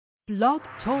Blog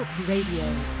Talk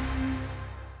Radio.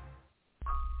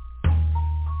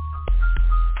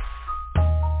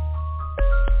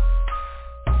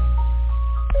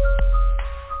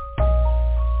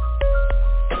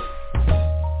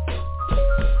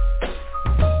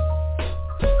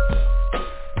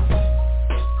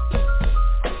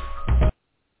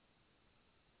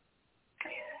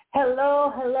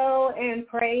 Hello, and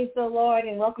praise the Lord,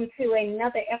 and welcome to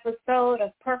another episode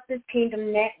of Purpose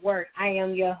Kingdom Network. I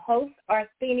am your host,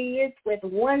 Arthenius, with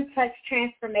One Touch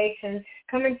Transformation,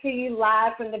 coming to you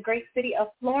live from the great city of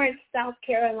Florence, South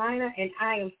Carolina, and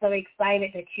I am so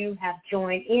excited that you have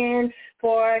joined in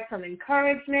for some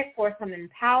encouragement, for some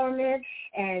empowerment,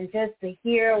 and just to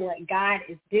hear what God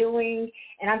is doing.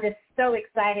 And I'm just so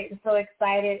excited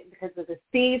because of the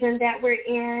season that we're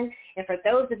in. And for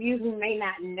those of you who may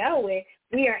not know it,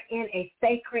 we are in a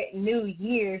sacred new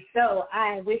year. So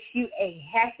I wish you a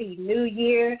happy new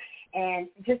year, and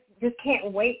just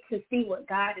can't wait to see what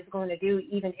God is going to do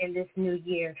even in this new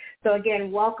year. So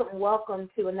again, welcome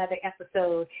to another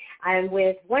episode. I'm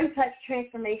with One Touch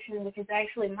Transformation, which is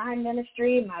actually my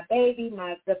ministry, my baby,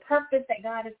 the purpose that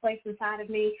God has placed inside of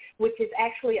me, which is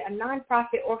actually a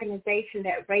nonprofit organization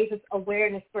that raises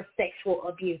awareness for sexual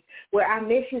abuse, where our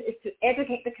mission is to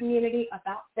educate the community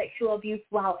about sexual abuse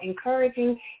while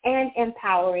encouraging and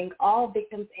empowering all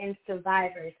victims and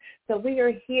survivors. So we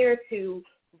are here to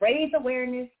raise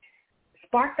awareness,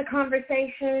 spark the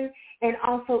conversation, and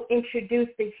also introduce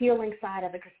the healing side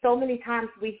of it. Because so many times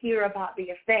we hear about the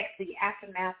effects, the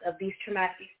aftermath of these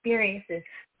traumatic experiences,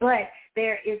 but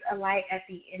there is a light at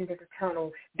the end of the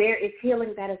tunnel. There is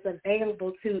healing that is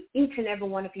available to each and every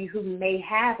one of you who may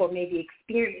have or may be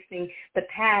experiencing the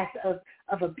past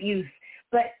of abuse.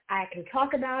 But I can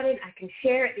talk about it, I can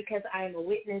share it, because I am a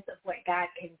witness of what God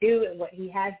can do and what he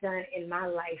has done in my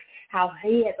life, how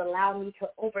he has allowed me to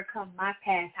overcome my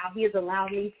past, how he has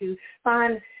allowed me to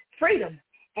find freedom.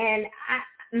 And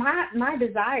my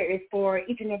desire is for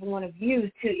each and every one of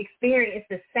you to experience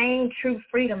the same true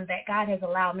freedom that God has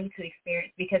allowed me to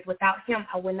experience, because without him,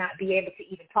 I would not be able to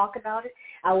even talk about it.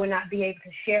 I would not be able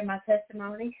to share my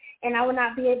testimony, and I would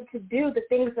not be able to do the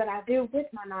things that I do with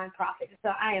my nonprofit.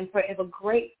 So I am forever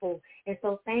grateful and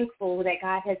so thankful that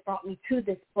God has brought me to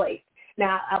this place.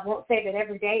 Now, I won't say that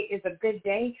every day is a good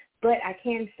day, but I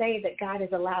can say that God has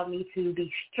allowed me to be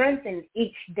strengthened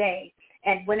each day.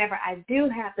 And whenever I do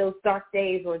have those dark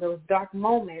days or those dark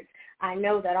moments, I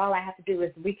know that all I have to do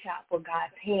is reach out for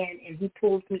God's hand, and he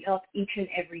pulls me up each and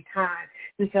every time.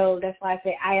 And so that's why I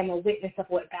say I am a witness of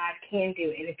what God can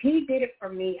do. And if he did it for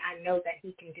me, I know that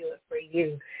he can do it for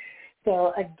you.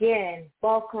 So again,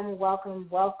 welcome.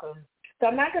 So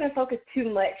I'm not going to focus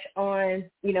too much on,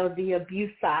 the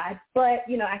abuse side, but,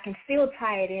 I can still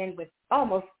tie it in with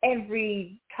almost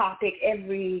every topic,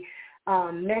 every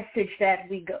message that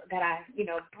I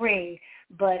bring,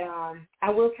 but I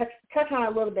will touch on a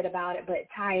little bit about it, but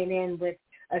tying in with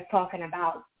us talking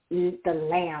about the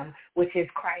Lamb, which is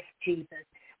Christ Jesus.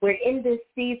 We're in this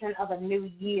season of a new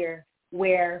year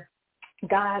where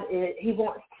God he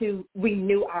wants to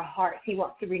renew our hearts. He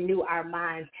wants to renew our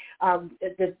minds.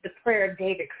 The prayer of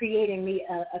David, creating me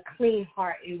a clean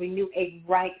heart and renew a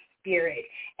right spirit.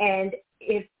 And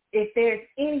if there's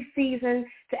any season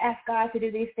to ask God to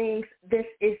do these things, this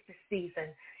is the season.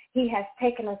 He has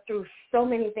taken us through so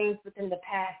many things within the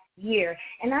past year,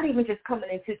 and not even just coming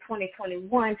into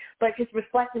 2021, but just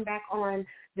reflecting back on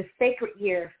the sacred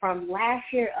year from last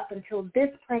year up until this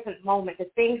present moment, the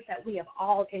things that we have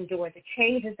all endured, the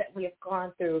changes that we have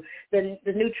gone through, the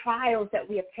new trials that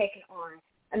we have taken on.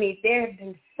 I mean, there have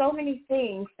been so many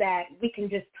things that we can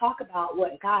just talk about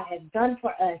what God has done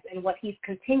for us and what he's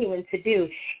continuing to do.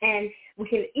 And we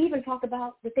can even talk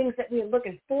about the things that we are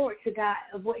looking forward to God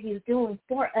of what he's doing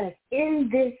for us in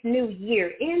this new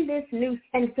year, and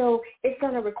so it's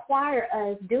going to require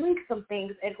us doing some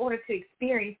things in order to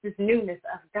experience this newness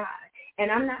of God.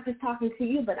 And I'm not just talking to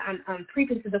you, but I'm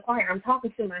preaching to the choir. I'm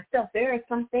talking to myself. There are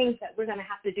some things that we're going to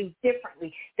have to do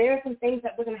differently. There are some things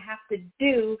that we're going to have to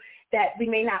do that we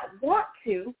may not want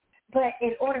to, but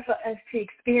in order for us to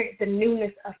experience the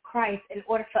newness of Christ, in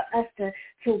order for us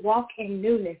to walk in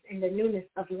newness, in the newness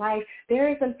of life, there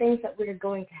are some things that we're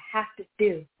going to have to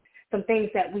do, some things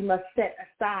that we must set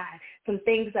aside, some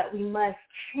things that we must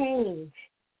change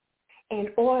in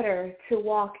order to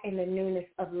walk in the newness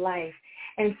of life.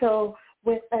 And so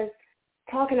with us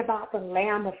talking about the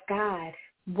Lamb of God,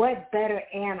 what better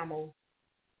animal,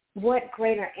 what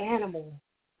greater animal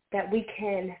that we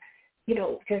can,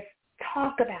 just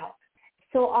talk about.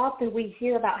 So often we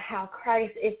hear about how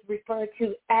Christ is referred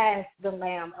to as the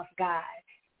Lamb of God,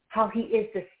 how he is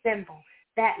the symbol,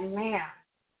 that lamb.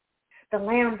 the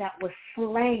lamb that was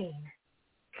slain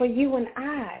for you and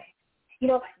I. You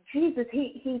know, Jesus,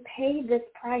 he paid this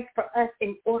price for us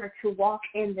in order to walk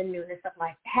in the newness of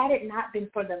life. Had it not been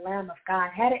for the Lamb of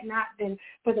God, had it not been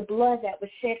for the blood that was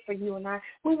shed for you and I,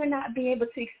 we would not be able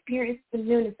to experience the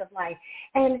newness of life.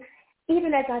 And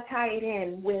even as I tie it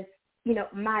in with, you know,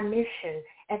 my mission,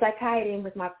 as I tie it in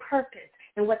with my purpose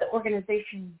and what the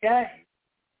organization does,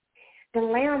 the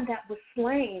lamb that was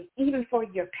slain, even for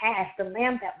your past, the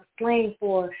lamb that was slain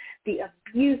for the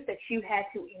abuse that you had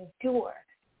to endure,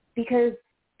 because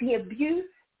the abuse,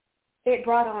 it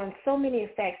brought on so many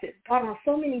effects. It brought on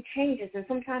so many changes, and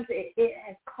sometimes it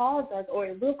has caused us, or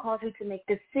it will cause you to make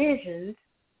decisions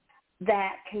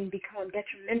that can become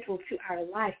detrimental to our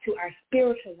life, to our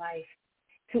spiritual life,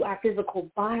 to our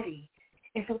physical body.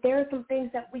 And so there are some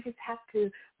things that we just have to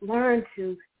learn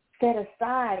to set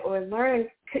aside, or learn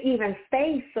to even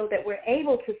face, so that we're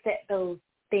able to set those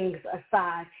things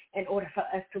aside in order for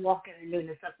us to walk in the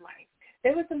newness of life.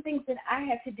 There were some things that I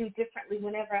had to do differently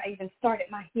whenever I even started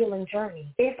my healing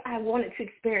journey. If I wanted to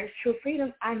experience true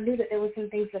freedom, I knew that there were some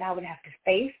things that I would have to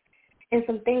face, and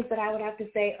some things that I would have to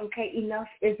say, okay, enough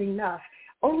is enough.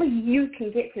 Only you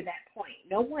can get to that point.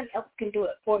 No one else can do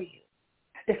it for you.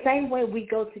 The same way we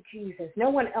go to Jesus, no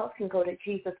one else can go to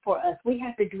Jesus for us. We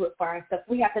have to do it for ourselves.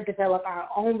 We have to develop our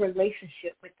own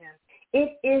relationship with him.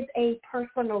 It is a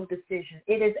personal decision.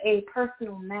 It is a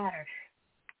personal matter.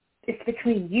 It's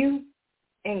between you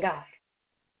and God.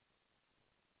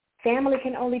 Family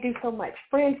can only do so much.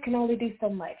 Friends can only do so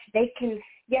much. They can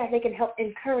help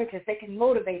encourage us. They can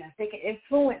motivate us. They can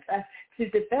influence us to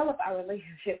develop our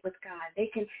relationship with God.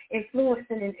 They can influence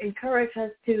and encourage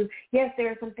us to, yes, there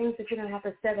are some things that you're going to have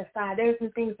to set aside. There are some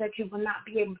things that you will not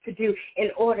be able to do in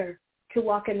order to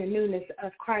walk in the newness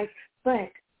of Christ.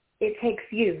 But it takes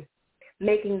you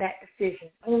making that decision.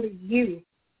 Only you.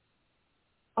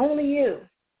 Only you.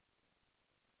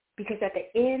 Because at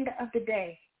the end of the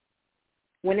day,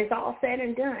 when it's all said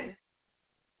and done,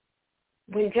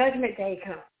 when Judgment Day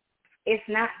comes, it's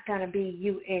not going to be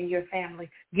you and your family,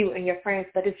 you and your friends,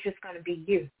 but it's just going to be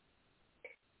you,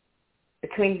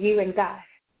 between you and God.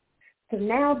 So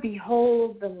now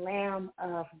behold the Lamb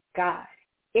of God.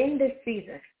 In this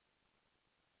season,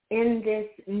 in this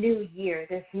new year,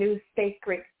 this new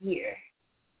sacred year,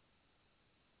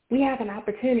 we have an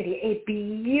opportunity, a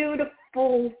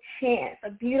beautiful chance, a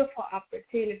beautiful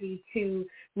opportunity to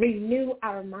renew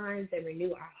our minds and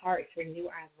renew our hearts, renew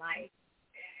our life.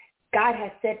 God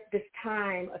has set this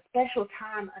time, a special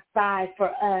time aside for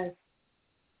us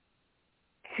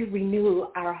to renew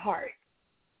our hearts.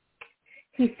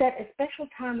 He set a special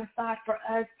time aside for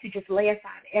us to just lay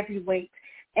aside every weight,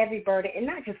 every burden, and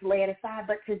not just lay it aside,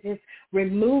 but to just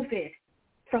remove it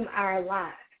from our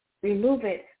lives, remove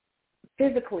it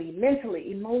physically,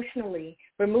 mentally, emotionally,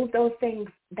 remove those things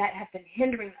that have been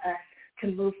hindering us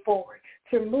to move forward,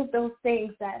 to remove those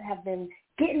things that have been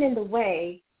getting in the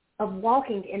way of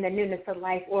walking in the newness of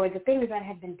life, or the things that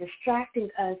have been distracting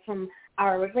us from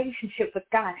our relationship with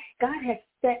God. God has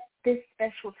set this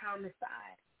special time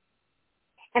aside.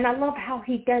 And I love how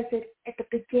he does it at the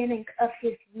beginning of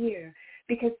his year,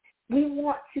 because we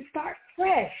want to start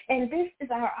fresh. And this is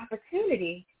our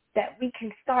opportunity that we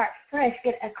can start fresh,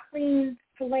 get a clean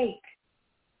slate.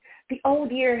 The old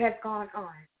year has gone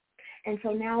on. And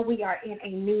so now we are in a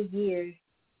new year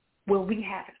where we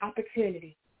have an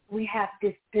opportunity. We have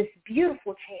this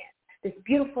beautiful chance, this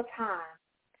beautiful time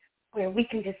where we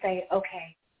can just say,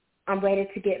 okay, I'm ready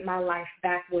to get my life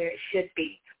back where it should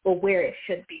be, or where it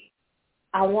should be.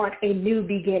 I want a new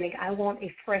beginning. I want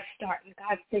a fresh start. And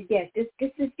God said, yes,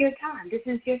 this is your time. This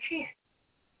is your chance.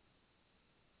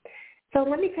 So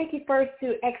let me take you first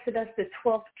to Exodus, the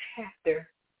 12th chapter.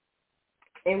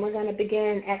 And we're going to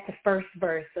begin at the first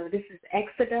verse. So this is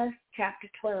Exodus chapter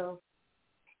 12.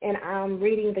 And I'm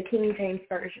reading the King James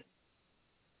Version.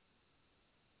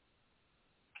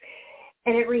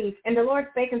 And it reads, And the Lord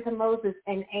spake unto Moses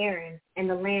and Aaron in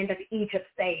the land of Egypt,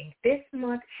 saying, This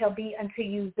month shall be unto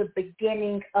you the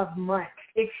beginning of months.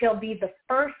 It shall be the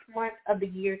first month of the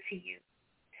year to you.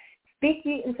 Speak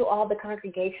ye unto all the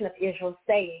congregation of Israel,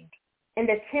 saying, In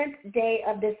the 10th day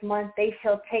of this month they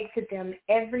shall take to them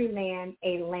every man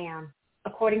a lamb,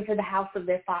 according to the house of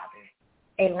their fathers,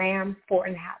 a lamb for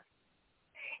an house.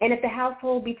 And if the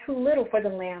household be too little for the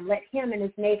lamb, let him and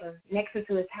his neighbor next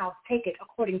unto his house take it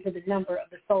according to the number of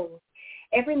the souls.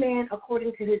 Every man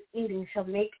according to his eating shall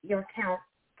make your count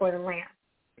for the lamb.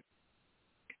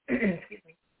 Excuse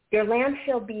me. Your lamb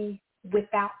shall be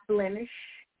without blemish,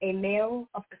 a male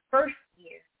of the first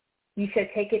year. You shall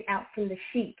take it out from the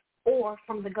sheep or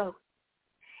from the goat,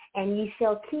 and ye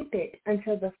shall keep it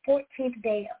until the 14th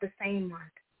day of the same month.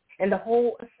 and the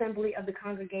whole assembly of the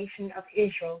congregation of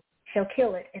Israel shall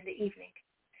kill it in the evening.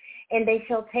 And they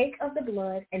shall take of the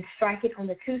blood and strike it on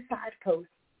the two side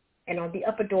posts and on the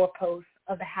upper door posts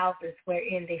of the houses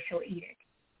wherein they shall eat it.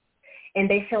 And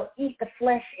they shall eat the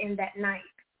flesh in that night,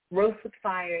 roast with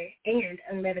fire and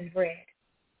unleavened bread,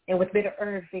 and with bitter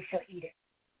herbs they shall eat it.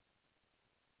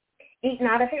 Eat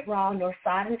not of it raw, nor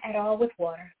sodden at all with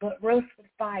water, but roast with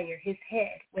fire his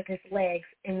head with his legs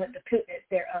and with the putenance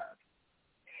thereof.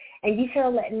 And ye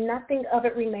shall let nothing of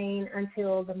it remain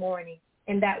until the morning,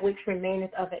 and that which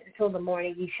remaineth of it until the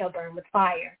morning ye shall burn with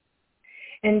fire.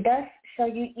 And thus shall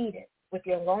you eat it, with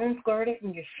your loins girded,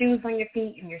 and your shoes on your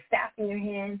feet, and your staff in your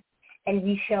hand, and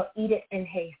ye shall eat it in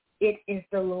haste. It is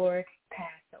the Lord's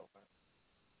Passover.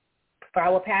 For I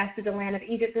will pass through the land of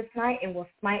Egypt this night, and will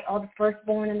smite all the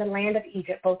firstborn in the land of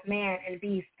Egypt, both man and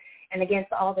beast, and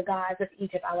against all the gods of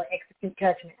Egypt I will execute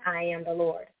judgment. I am the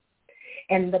Lord.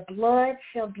 And the blood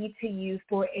shall be to you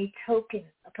for a token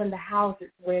upon the houses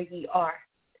where ye are.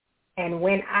 And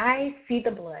when I see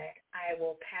the blood, I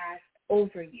will pass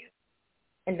over you,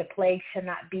 and the plague shall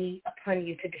not be upon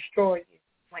you to destroy you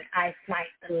when I smite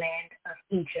the land of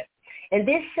Egypt. And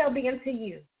this shall be unto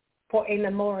you for a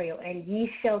memorial, and ye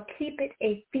shall keep it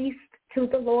a feast to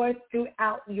the Lord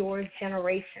throughout your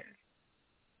generations.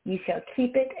 Ye shall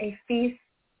keep it a feast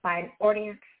by an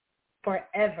ordinance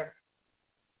forever.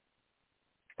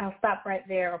 I'll stop right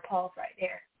there or pause right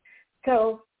there.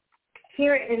 So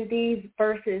here in these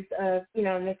verses of, in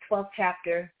the 12th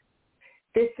chapter,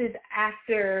 this is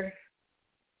after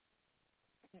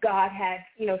God had,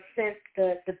 sent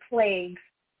the plagues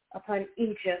upon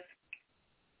Egypt.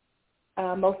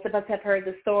 Most of us have heard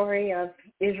the story of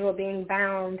Israel being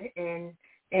bound in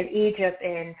Egypt,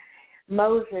 and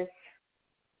Moses,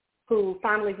 who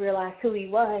finally realized who he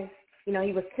was, he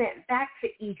was sent back to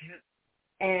Egypt.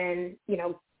 And,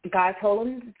 God told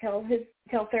him to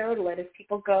tell Pharaoh to let his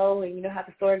people go. And you know how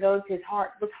the story goes, his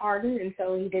heart was hardened, and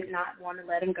so he did not want to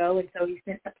let him go. And so he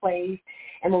sent the plagues.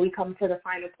 And when we come to the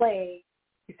final plague,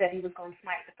 he said he was going to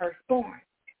smite the firstborn.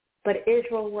 But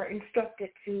Israel were instructed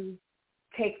to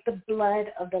take the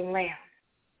blood of the lamb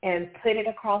and put it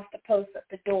across the post of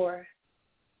the door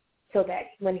so that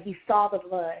when he saw the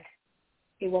blood,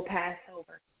 he will pass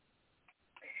over.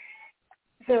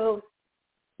 So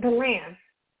the lamb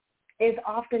is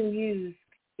often used,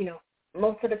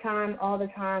 most of the time, all the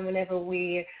time, whenever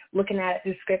we're looking at it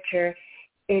through Scripture,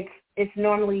 it's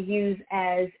normally used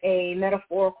as a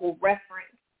metaphorical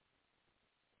reference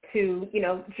to,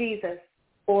 Jesus,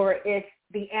 or it's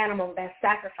the animal that's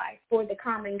sacrificed for the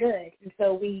common good. And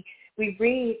so we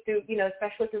read through,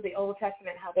 especially through the Old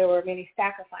Testament, how there were many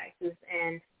sacrifices,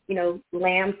 and,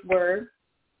 lambs were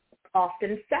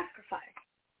often sacrificed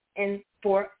and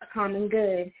for a common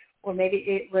good. Or maybe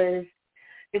it was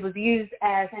used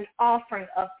as an offering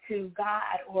up to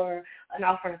God, or an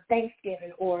offering of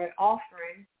thanksgiving, or an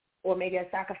offering, or maybe a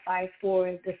sacrifice for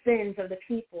the sins of the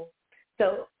people.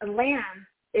 So a lamb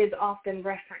is often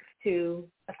referenced to,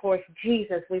 of course,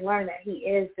 Jesus. We learn that he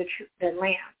is the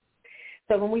lamb.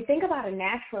 So when we think about a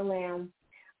natural lamb,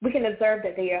 we can observe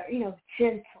that they are,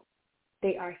 gentle.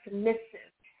 They are submissive.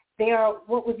 They are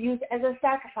what was used as a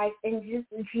sacrifice, and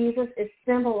Jesus is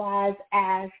symbolized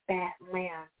as that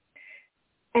lamb.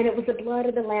 And it was the blood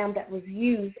of the lamb that was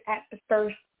used at the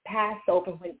first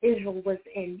Passover when Israel was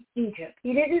in Egypt.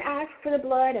 He didn't ask for the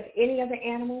blood of any other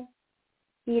animal.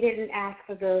 He didn't ask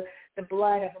for the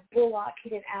blood of a bullock. He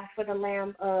didn't ask for the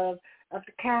lamb of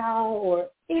the cow or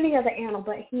any other animal,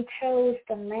 but he chose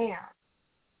the lamb.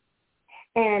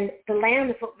 And the lamb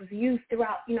is what was used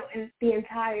throughout, in the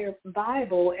entire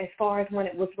Bible as far as when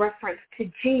it was referenced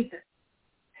to Jesus.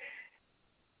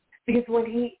 Because when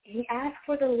he asked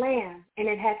for the lamb, and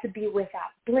it had to be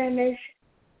without blemish,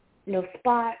 no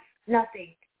spots,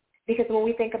 nothing. Because when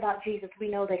we think about Jesus, we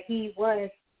know that he was,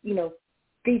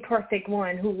 the perfect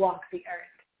one who walks the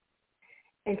earth.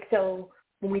 And so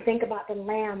when we think about the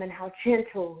lamb and how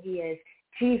gentle he is,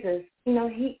 Jesus, by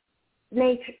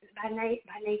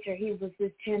nature, he was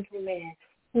this gentle man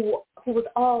who was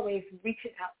always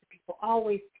reaching out to people,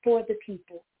 always for the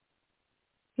people.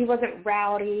 He wasn't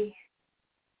rowdy.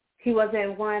 He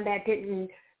wasn't one that didn't,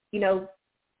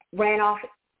 ran off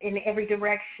in every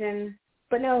direction.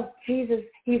 But no, Jesus,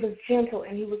 he was gentle,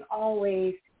 and he was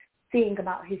always seeing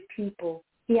about his people.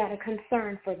 He had a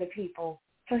concern for the people.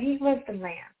 So he was the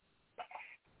lamb.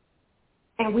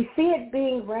 And we see it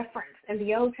being referenced in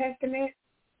the Old Testament,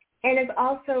 and it's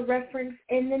also referenced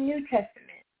in the New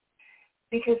Testament.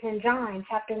 Because in John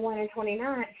chapter 1 and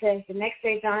 29, it says, the next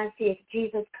day John seeth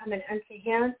Jesus coming unto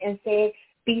him, and said,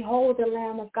 Behold the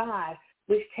Lamb of God,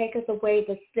 which taketh away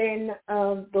the sin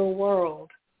of the world.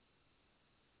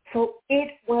 So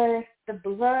it was the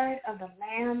blood of the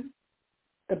Lamb,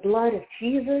 the blood of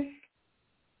Jesus,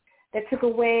 that took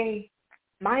away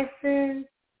my sins,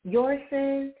 your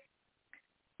sins,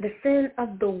 the sin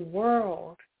of the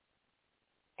world.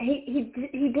 He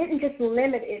didn't just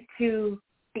limit it to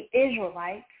the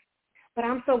Israelites, but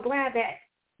I'm so glad that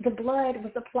the blood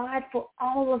was applied for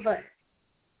all of us.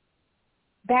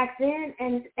 Back then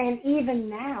and even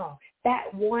now,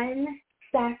 that one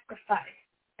sacrifice,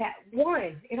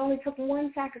 it only took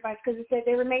one sacrifice because it said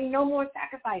there remained no more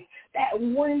sacrifice. That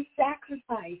one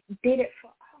sacrifice did it for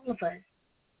all of us.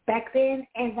 Back then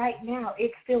and right now,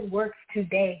 it still works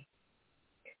today.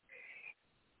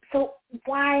 So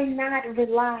why not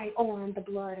rely on the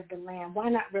blood of the Lamb? Why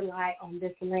not rely on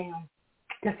this Lamb,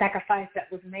 the sacrifice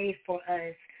that was made for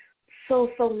us so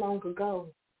long ago?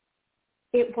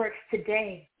 It works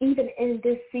today. Even in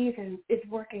this season, it's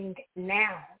working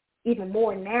now, even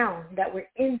more now that we're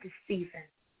in this season.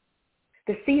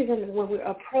 The season where we're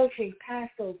approaching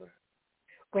Passover,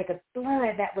 where the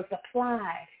blood that was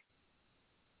applied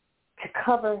to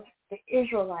cover the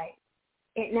Israelites,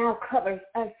 it now covers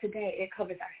us today. It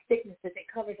covers our sicknesses. It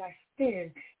covers our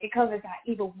sin. It covers our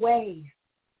evil ways.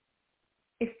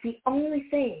 It's the only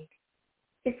thing.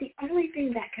 It's the only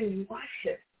thing that can wash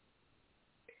us.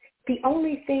 The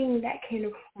only thing that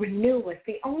can renew us.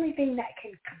 The only thing that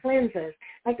can cleanse us.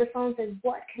 Like the song says,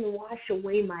 what can wash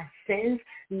away my sins?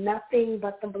 Nothing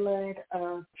but the blood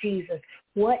of Jesus.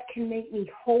 What can make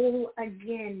me whole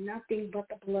again? Nothing but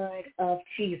the blood of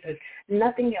Jesus.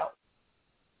 Nothing else.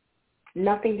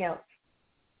 Nothing else.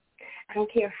 I don't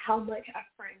care how much our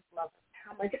friends love us,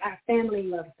 how much our family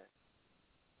loves us,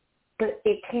 but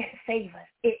it can't save us.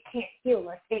 It can't heal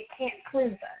us. It can't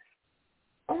cleanse us.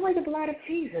 Only the blood of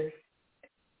Jesus.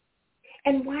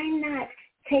 And why not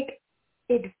take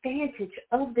advantage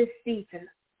of this season,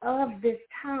 of this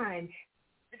time,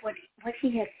 what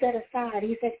he has set aside?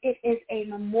 He said it is a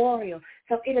memorial.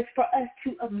 So it is for us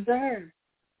to observe.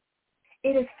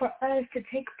 It is for us to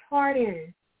take part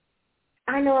in.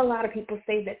 I know a lot of people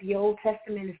say that the Old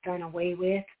Testament is done away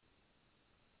with.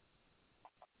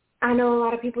 I know a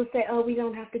lot of people say, oh, we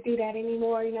don't have to do that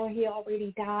anymore. You know, he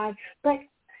already died. But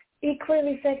it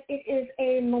clearly said it is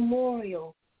a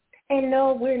memorial. And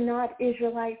no, we're not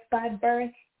Israelites by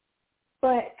birth,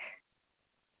 but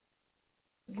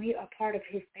we are part of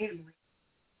his family.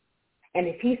 And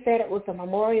if he said it was a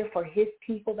memorial for his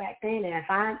people back then, and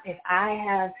if I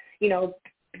have, you know,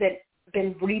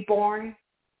 been reborn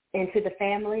into the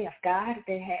family of God,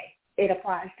 then hey, it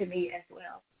applies to me as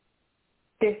well.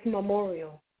 This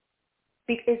memorial,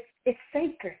 because it's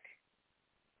sacred.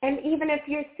 And even if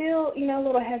you're still, you know, a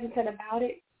little hesitant about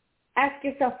it, ask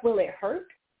yourself, will it hurt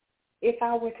if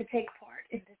I were to take part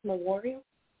in this memorial?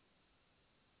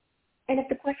 And if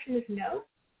the question is no,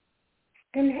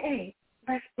 then hey,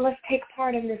 let's take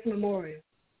part in this memorial.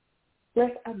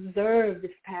 Let's observe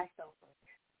this Passover.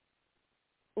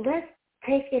 Let's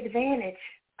take advantage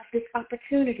of this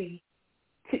opportunity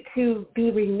to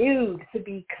be renewed, to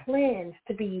be cleansed,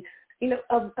 to be, you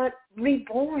know,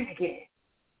 reborn again,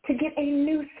 to get a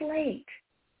new slate.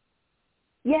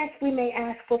 Yes, we may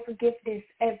ask for forgiveness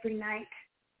every night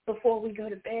before we go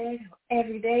to bed,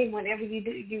 every day, whenever you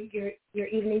do your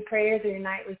evening prayers or your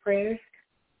nightly prayers.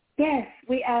 Yes,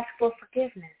 we ask for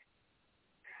forgiveness.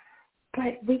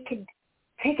 But we could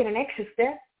take it an extra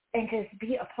step and just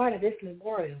be a part of this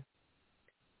memorial.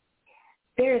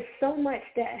 There is so much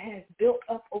that has built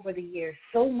up over the years,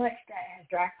 so much that has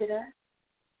drafted us.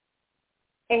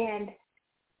 And,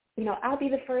 you know, I'll be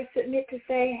the first to admit to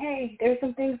say, hey, there's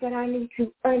some things that I need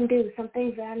to undo, some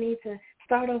things that I need to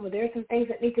start over. There are some things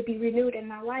that need to be renewed in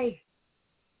my life.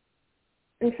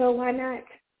 And so why not?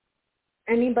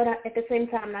 I mean, but at the same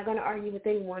time, I'm not going to argue with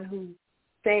anyone who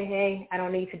say, hey, I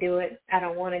don't need to do it. I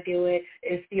don't want to do it.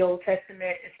 It's the Old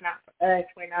Testament. It's not for us.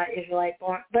 We're not Israelite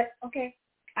born. But, okay,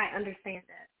 I understand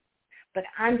that. But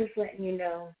I'm just letting you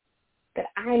know that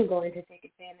I'm going to take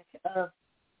advantage of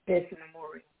this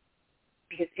memorial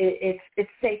because it's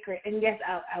sacred. And, yes,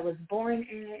 I was born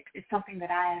in it. It's something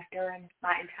that I have done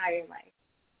my entire life.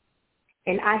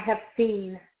 And I have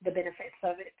seen the benefits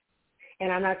of it.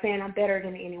 And I'm not saying I'm better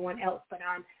than anyone else, but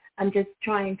I'm just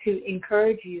trying to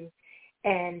encourage you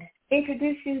and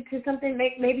introduce you to something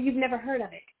maybe you've never heard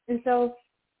of it. And so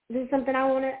this is something I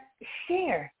want to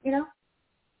share, you know.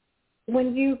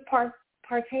 When you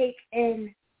partake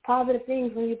in positive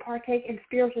things, when you partake in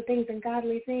spiritual things and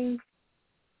godly things,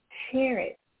 share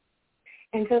it.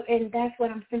 And that's what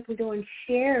I'm simply doing,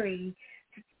 sharing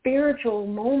spiritual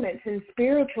moments and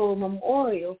spiritual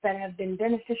memorials that have been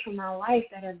beneficial in my life,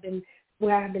 that have been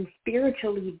where I've been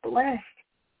spiritually blessed.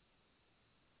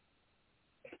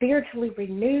 spiritually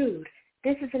renewed.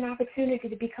 This is an opportunity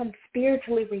to become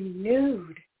spiritually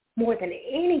renewed more than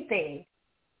anything.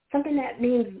 Something that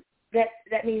means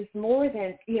more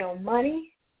than,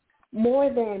 money,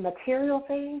 more than material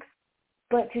things,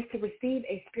 but just to receive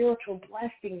a spiritual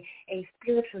blessing, a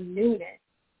spiritual newness.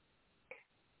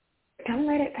 Don't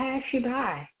let it pass you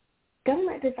by. Don't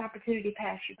let this opportunity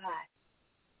pass you by.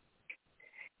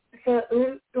 So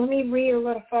let me read a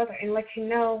little further and let you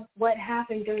know what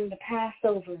happened during the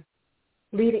Passover,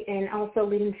 leading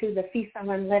to the Feast of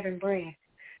Unleavened Bread.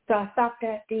 So I stopped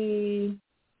at the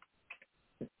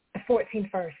 14th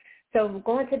verse. So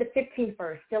going to the 15th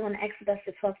verse, still in Exodus,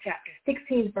 the 12th chapter,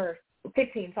 15.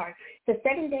 So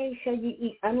 7 days shall you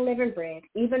eat unleavened bread.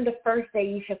 Even the first day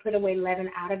you shall put away leaven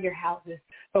out of your houses.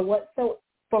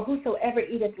 For whosoever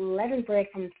eateth leavened bread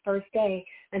from his first day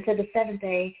until the 7th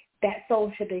day, that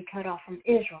soul shall be cut off from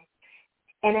Israel.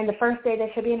 And in the first day there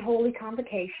shall be an holy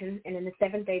convocation, and in the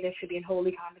 7th day there shall be an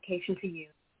holy convocation to you.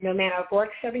 No manner of work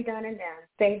shall be done in them,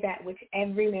 save that which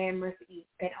every man must eat,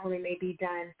 that only may be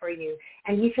done for you.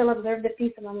 And ye shall observe the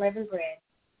feast of unleavened bread.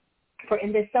 For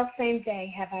in this selfsame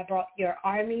day have I brought your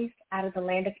armies out of the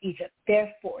land of Egypt.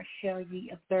 Therefore shall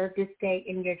ye observe this day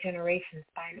in your generations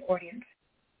by an ordinance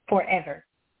forever.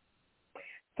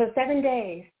 So 7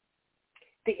 days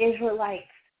the Israelites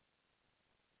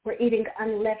were eating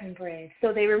unleavened bread.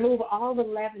 So they remove all the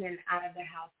leavening out of their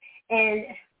house. And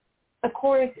of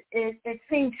course, it's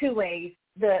seen two ways,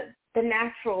 the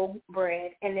natural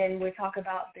bread, and then we talk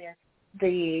about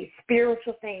the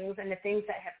spiritual things and the things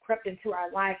that have crept into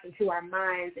our lives, into our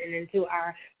minds, and into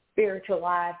our spiritual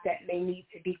lives that may need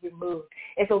to be removed.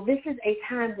 And so this is a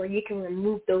time where you can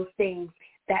remove those things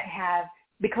that have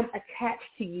become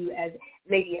attached to you as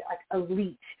maybe like a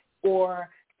leech or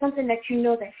something that you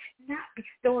know that should not be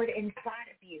stored inside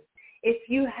of you. If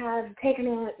you have taken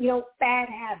on, bad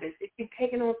habits, if you've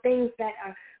taken on things that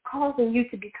are causing you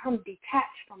to become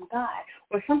detached from God,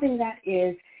 or something that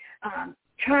is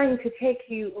trying to take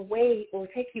you away or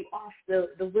take you off the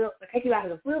will, or take you out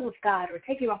of the will of God, or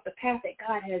take you off the path that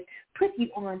God has put you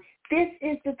on, this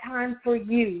is the time for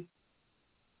you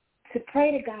to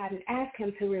pray to God and ask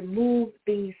him to remove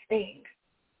these things.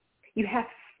 You have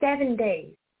 7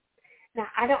 days. Now,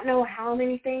 I don't know how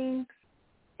many things,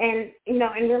 and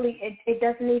really it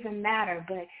doesn't even matter,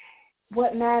 but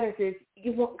what matters is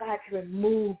you want God to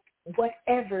remove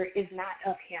whatever is not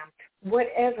of him,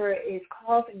 whatever is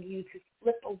causing you to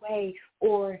slip away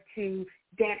or to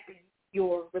dampen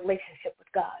your relationship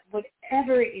with God,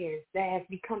 whatever it is that has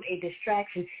become a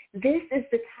distraction. This is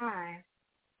the time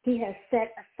he has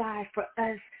set aside for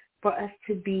us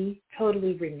to be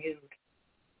totally renewed.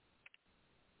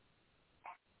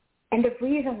 And the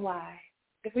reason why,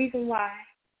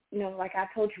 like I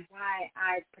told you why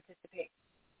I participate,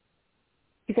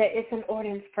 is that it's an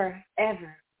ordinance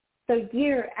forever. So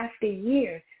year after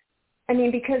year,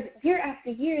 because year after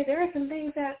year, there are some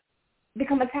things that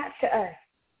become attached to us,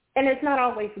 and it's not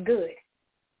always good.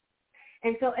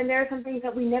 And there are some things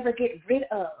that we never get rid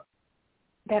of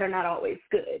that are not always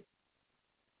good.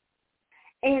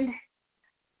 And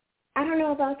I don't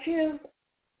know about you,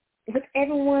 with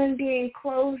everyone being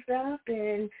closed up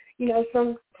and,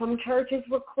 some churches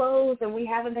were closed and we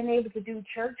haven't been able to do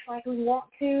church like we want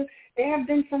to, there have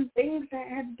been some things that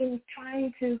have been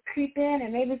trying to creep in,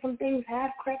 and maybe some things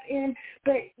have crept in.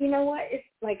 But you know what? It's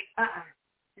like,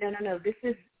 no. This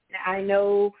is, I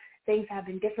know things have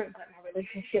been different, but my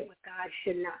relationship with God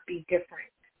should not be different.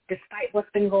 Despite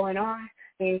what's been going on,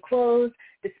 being closed,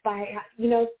 despite,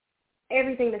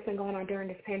 everything that's been going on during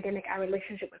this pandemic, our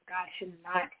relationship with God should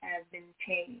not have been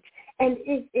changed. And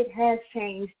it has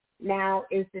changed. Now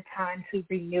is the time to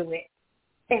renew it.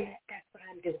 And that's what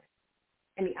I'm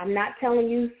doing. I'm not telling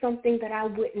you something that I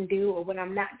wouldn't do or what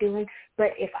I'm not doing,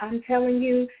 but if I'm telling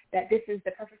you that this is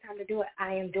the perfect time to do it,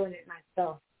 I am doing it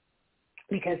myself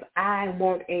because I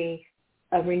want a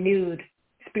renewed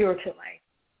spiritual life.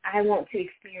 I want to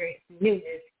experience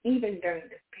newness even during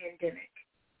this pandemic.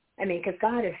 Because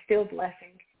God is still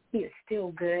blessing. He is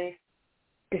still good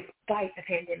despite the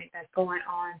pandemic that's going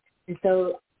on. And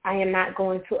so I am not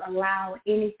going to allow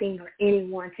anything or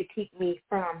anyone to keep me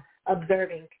from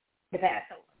observing the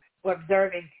Passover or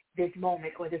observing this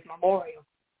moment or this memorial.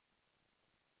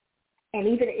 And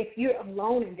even if you're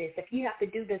alone in this, if you have to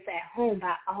do this at home,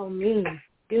 by all means,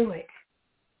 do it.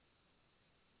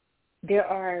 There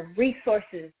are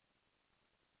resources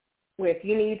where if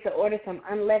you need to order some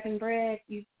unleavened bread,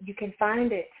 you can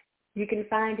find it. You can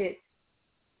find it.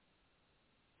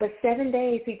 But 7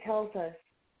 days, he tells us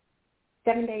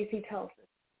to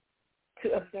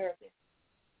observe it,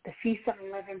 the Feast of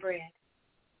Unleavened Bread.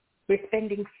 We're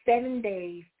spending 7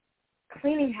 days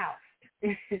cleaning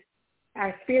house,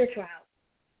 our spiritual house.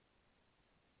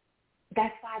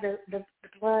 That's why the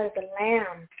blood of the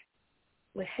Lamb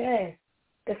was shed.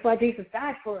 That's why Jesus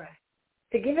died for us,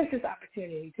 to give us this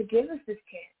opportunity, to give us this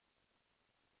chance.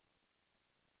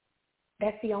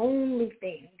 That's the only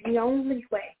thing, the only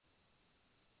way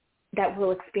that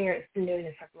we'll experience the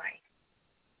newness of life.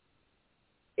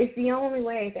 It's the only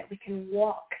way that we can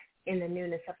walk in the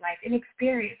newness of life and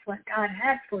experience what God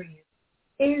has for you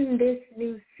in this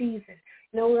new season.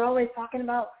 We're always talking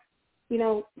about,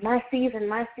 my season,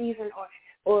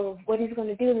 or what he's going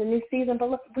to do in the new season. But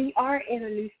look, we are in a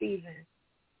new season.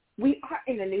 We are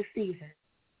in a new season.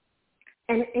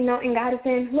 And, and God is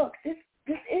saying, look, this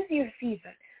is your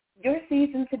season. Your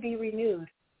season to be renewed.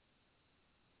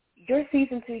 Your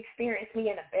season to experience me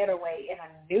in a better way, in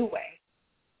a new way.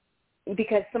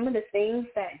 Because some of the things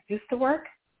that used to work,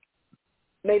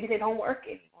 maybe they don't work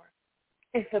anymore.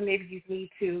 And so maybe you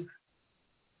need to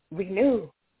renew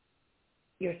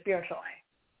your spiritual life.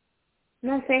 I'm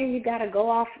not saying you got to go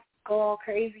all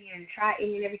crazy and try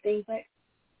any and everything, but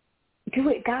do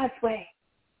it God's way.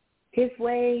 His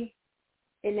way,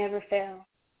 it never fails.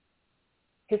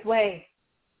 His way,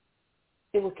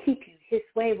 it will keep you. His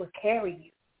way will carry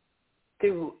you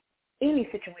through any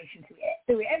situation,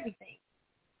 through everything.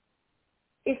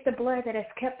 It's the blood that has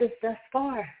kept us thus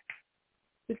far.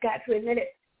 We've got to admit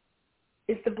it.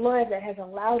 It's the blood that has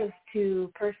allowed us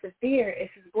to persevere.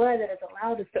 It's His blood that has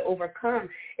allowed us to overcome.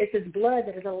 It's His blood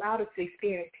that has allowed us to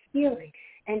experience healing.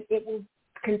 And it will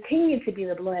continue to be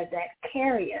the blood that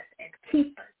carry us and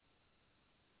keep us,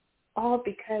 all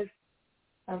because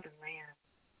of the Lamb.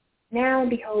 Now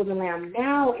behold the Lamb.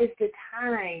 Now is the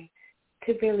time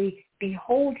to really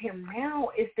behold Him. Now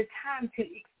is the time to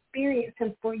experience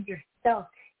Him for yourself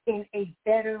in a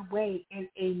better way, in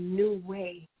a new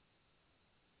way.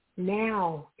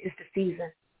 Now is the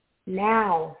season.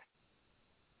 Now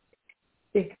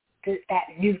is that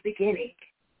new beginning.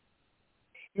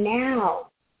 Now,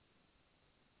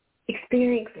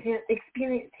 experience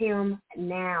Him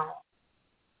now.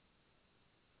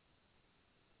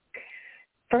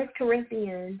 1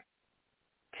 Corinthians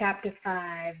chapter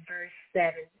 5, verse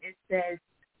 7, it says,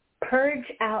 purge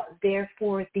out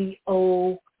therefore the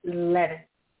old leaven.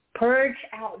 Purge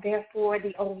out therefore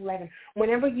the old leaven.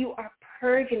 Whenever you are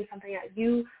purging something out,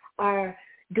 you are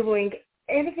doing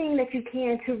everything that you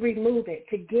can to remove it,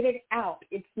 to get it out.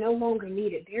 It's no longer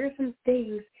needed. There are some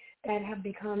things that have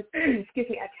become,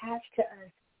 attached to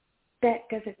us that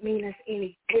doesn't mean us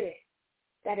any good.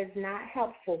 That is not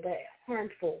helpful, but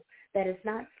harmful. That is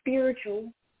not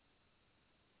spiritual,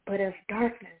 but of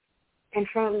darkness and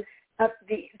from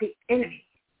the enemy.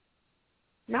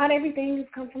 Not everything has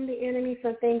come from the enemy.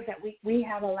 Some things that we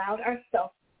have allowed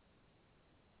ourselves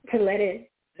to let in.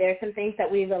 There are some things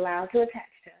that we've allowed to attach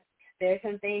to us. There are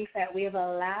some things that we have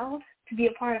allowed to be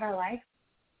a part of our life.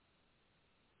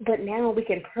 But now we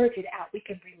can purge it out. We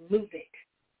can remove it.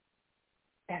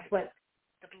 That's what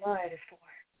the blood is for.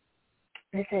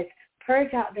 And it says,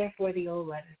 purge out therefore the old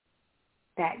leaven,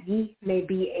 that ye may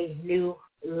be a new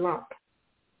lump,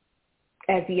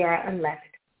 as ye are unleavened.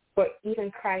 For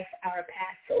even Christ our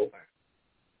Passover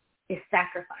is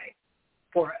sacrificed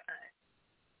for us.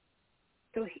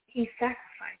 So he sacrificed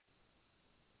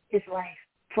his life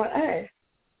for us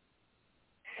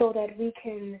so that we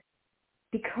can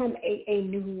become a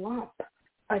new lump,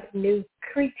 a new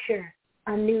creature,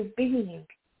 a new being,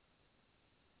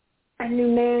 a new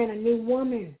man, a new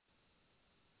woman.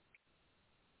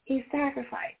 He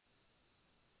sacrificed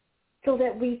so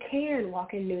that we can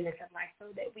walk in newness of life, so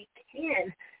that we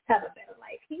can have a better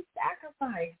life. He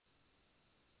sacrificed.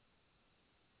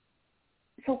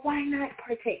 So why not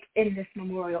partake in this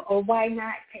memorial, or why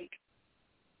not take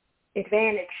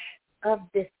advantage of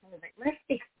this moment? Let's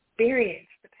experience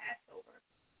the Passover.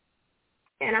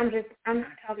 And I'm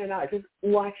not talking about just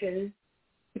watching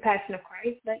the Passion of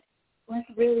Christ, but let's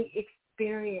really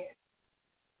experience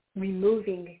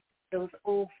removing those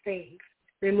old things,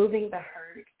 removing the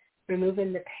hurt,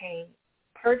 removing the pain,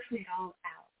 purging it all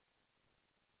out,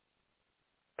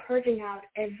 purging out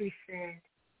every sin,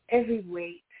 every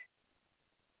weight,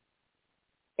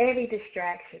 every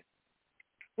distraction.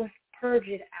 Let's purge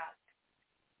it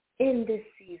out in this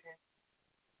season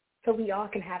so we all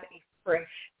can have a fresh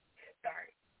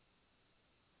start.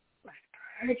 Let's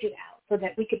purge it out so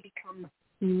that we can become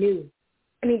new.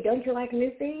 I mean, don't you like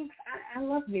new things? I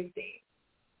love new things.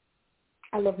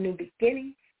 I love new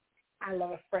beginnings. I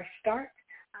love a fresh start.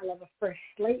 I love a fresh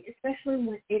slate, especially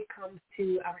when it comes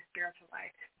to our spiritual life.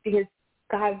 Because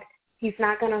God, he's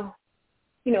not going to,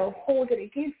 hold it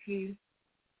against you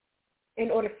in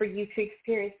order for you to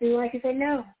experience new life. He said,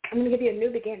 no, I'm going to give you a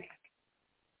new beginning.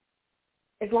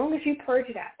 As long as you purge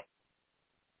it out,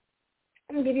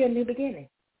 I'm going to give you a new beginning.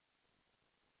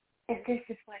 And this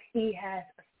is what he has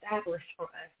established for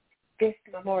us, this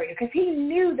memorial. Because he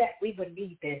knew that we would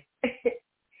need this.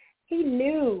 He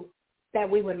knew that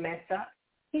we would mess up.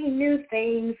 He knew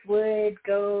things would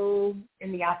go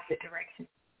in the opposite direction.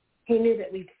 He knew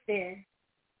that we'd sin.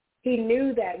 He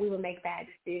knew that we would make bad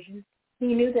decisions. He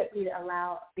knew that we'd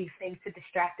allow these things to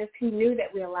distract us. He knew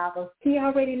that we allow those. He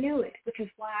already knew it, which is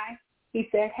why he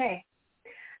said, hey,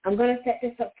 I'm going to set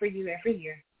this up for you every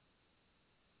year.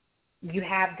 You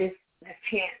have this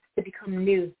chance to become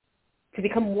new, to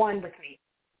become one with me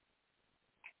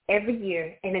every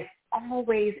year, and it's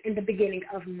always in the beginning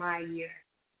of my year.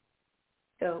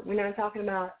 So we're not talking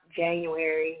about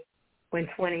January when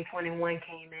 2021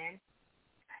 came in.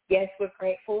 Yes, we're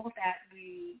grateful that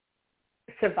we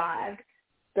survived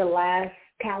the last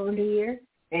calendar year,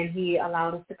 and he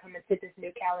allowed us to come into this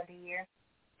new calendar year.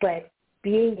 But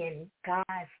being in God's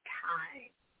time,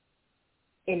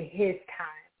 in his time,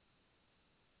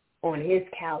 on his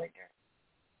calendar,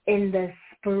 in the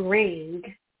spring,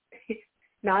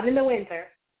 not in the winter,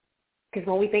 because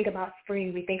when we think about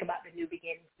spring, we think about the new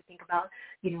beginnings. We think about,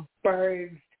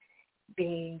 birds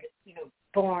being,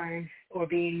 born or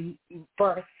being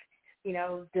birthed.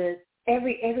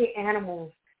 Every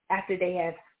animal, after they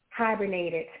have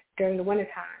hibernated during the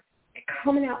wintertime, they're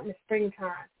coming out in the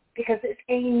springtime because it's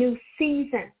a new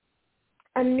season,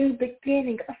 a new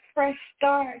beginning, a fresh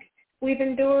start. We've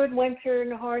endured winter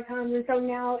and the hard times, and so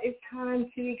now it's time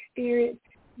to experience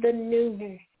the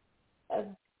newness of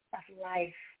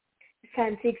life. It's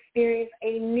time to experience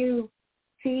a new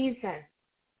season.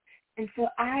 And so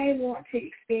I want to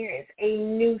experience a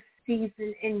new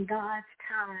season in God's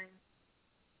time.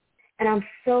 And I'm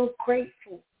so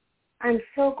grateful. I'm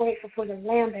so grateful for the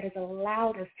Lamb that has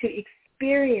allowed us to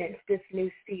experience this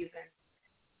new season.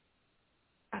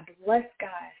 I bless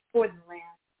God for the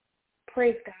Lamb.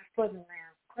 Praise God for the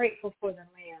Lamb. Grateful for the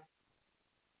Lamb.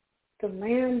 The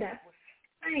Lamb that was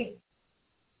slain,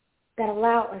 that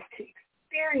allowed us to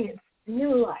experience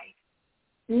new life,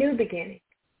 new beginning,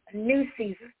 a new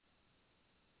season,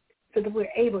 so that we're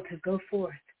able to go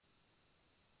forth,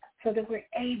 so that we're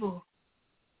able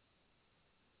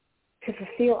to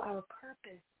fulfill our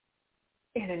purpose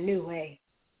in a new way.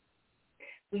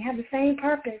 We have the same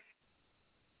purpose,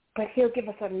 but he'll give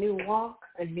us a new walk,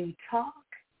 a new talk.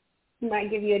 He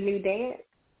might give you a new dance.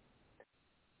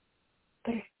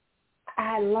 But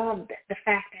I love the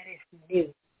fact that it's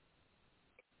new.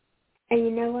 And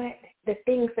you know what? The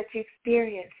things that you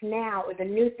experience now, or the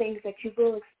new things that you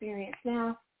will experience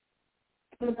now,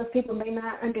 some of those people may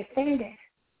not understand it.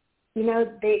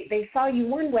 They saw you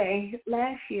one way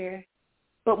last year,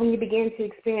 but when you begin to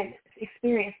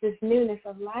experience this newness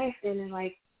of life, then they're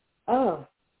like, oh,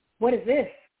 what is this?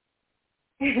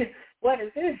 What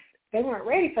is this? They weren't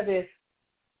ready for this.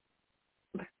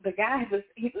 The guy was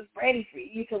ready for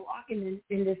you to walk in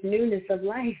this newness of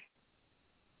life,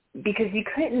 because you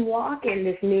couldn't walk in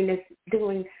this newness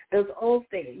doing those old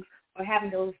things or having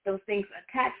those things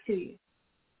attached to you.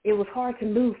 It was hard to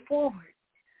move forward.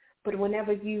 But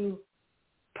whenever you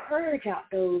purge out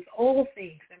those old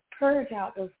things and purge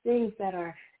out those things that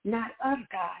are not of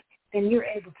God, then you're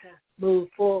able to move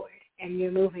forward, and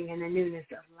you're moving in the newness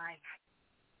of life.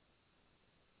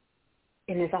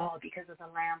 And it's all because of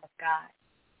the Lamb of God.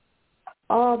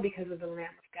 All because of the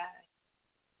Lamb of God.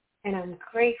 And I'm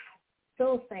grateful,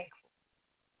 so thankful.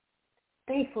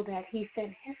 Thankful that he sent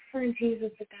his son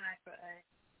Jesus to die for us.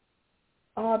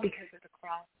 All because of the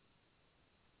cross.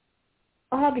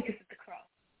 All because of the cross.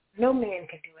 No man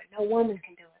can do it. No woman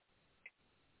can do it.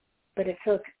 But it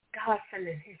took God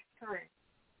sending his son,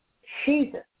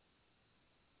 Jesus,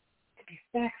 to be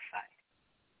sacrificed,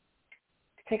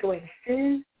 to take away the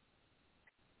sin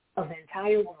of the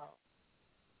entire world.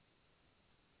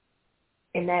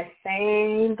 And that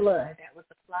same blood that was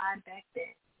applied back then,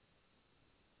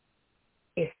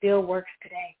 it still works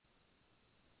today.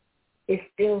 It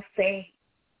still saves.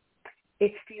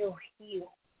 It still heals.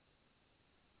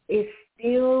 It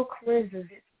still cleanses.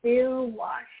 It still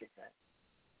washes us.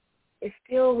 It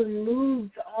still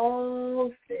removes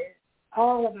all sin,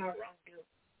 all of our wrongdoing.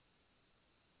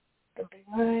 The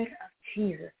blood of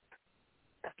Jesus,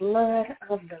 the blood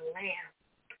of the Lamb,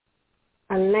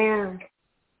 a lamb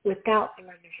without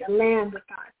blemish, a lamb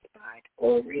without spot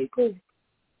or wrinkle.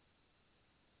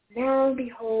 Now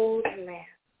behold the Lamb.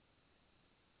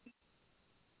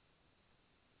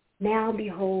 Now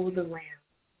behold the Lamb.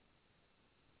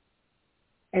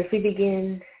 As we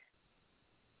begin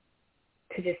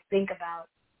to just think about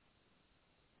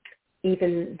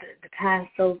even the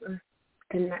Passover,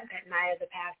 that night of the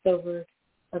Passover,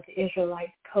 of the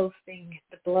Israelites posting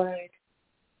the blood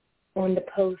on the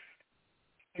post,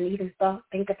 and even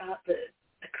think about the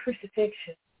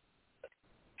crucifixion,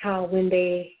 how when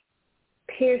they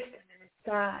pierced him in his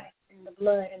side and the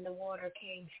blood and the water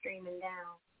came streaming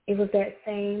down, it was that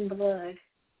same blood,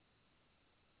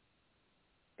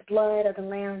 the blood of the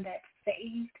Lamb that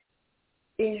saved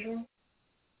Israel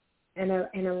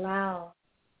and allowed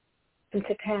them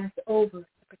to pass over,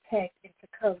 to protect, and to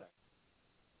cover.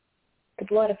 The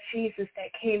blood of Jesus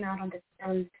that came out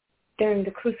during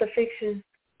the crucifixion,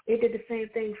 it did the same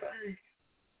thing for us.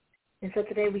 And so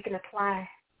today we can apply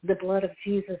the blood of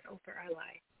Jesus over our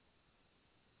life.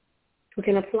 We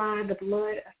can apply the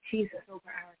blood of Jesus over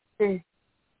our sin.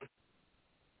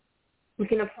 We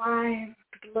can apply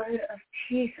the blood of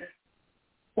Jesus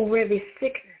over every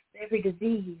sickness, every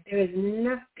disease. There is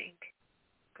nothing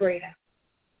greater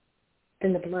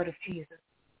than the blood of Jesus.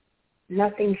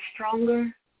 Nothing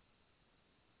stronger,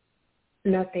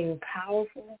 nothing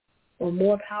powerful or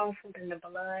more powerful than the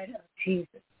blood of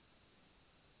Jesus.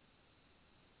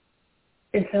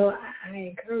 And so I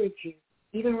encourage you,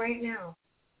 even right now,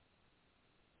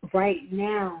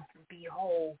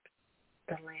 behold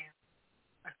the Lamb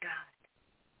of God.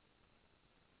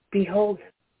 Behold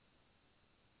him.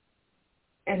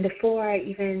 And before I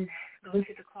even go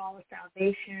into the call of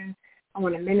salvation, I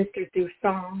want to minister through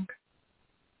song.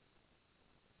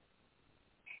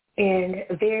 And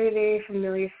a very, very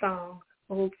familiar song,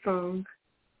 old song,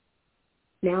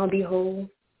 Now Behold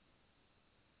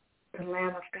the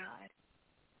Lamb of God.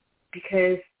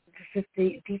 Because this is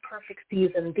the perfect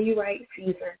season, the right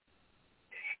season.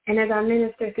 And as I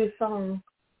minister through song,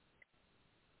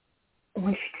 I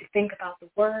want you to think about the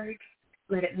words,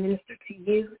 let it minister to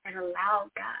you, and allow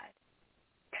God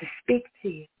to speak to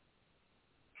you.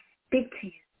 Speak to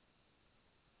you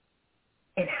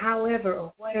in however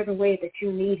or whatever way that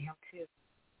you need him to.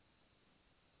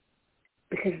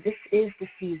 Because this is the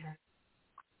season.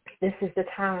 This is the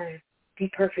time, the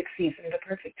perfect season, the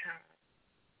perfect time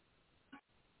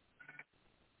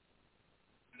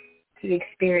to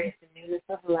experience the newness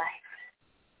of life.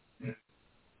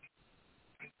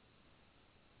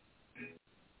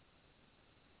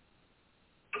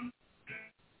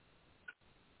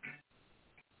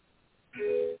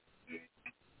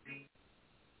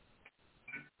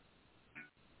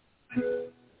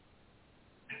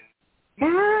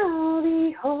 Now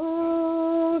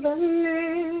behold the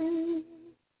Lamb,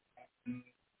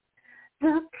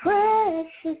 the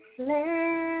precious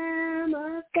Lamb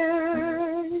of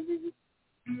God,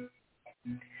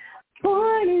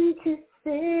 born into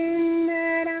sin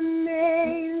that I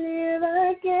may live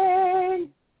again,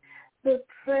 the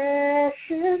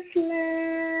precious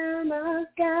Lamb of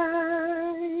God.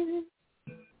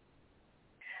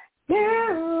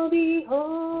 Now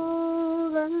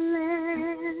behold the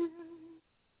Lamb,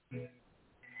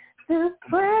 the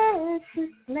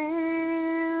precious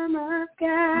Lamb of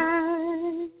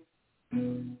God,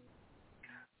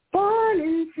 born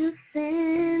into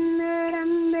sin that I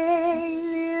may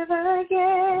live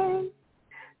again,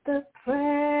 the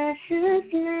precious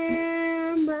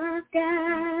Lamb of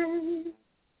God.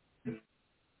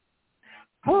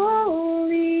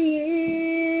 Holy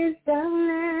is the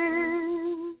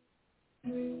Lamb,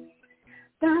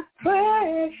 the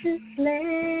precious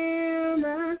Lamb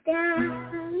of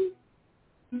God.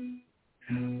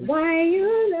 Why you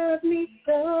love me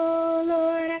so,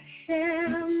 Lord, I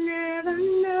shall never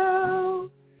know.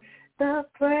 The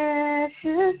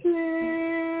precious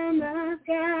Lamb of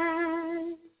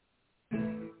God.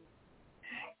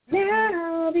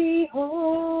 Now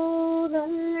behold the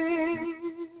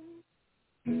Lamb,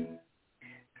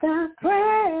 the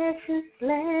precious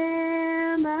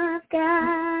Lamb of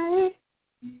God,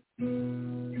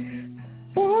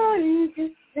 born into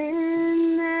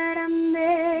sin that I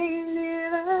may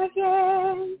live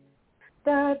again,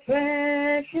 the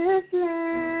precious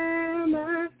Lamb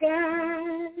of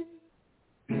God.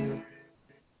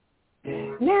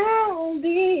 Now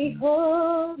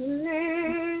behold the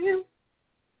Lamb,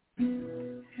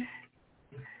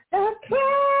 the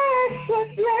precious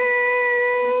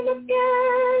Lamb of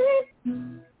God,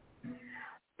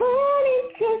 born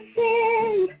into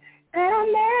sin that I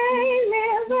may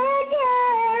live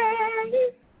again.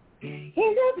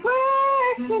 He's a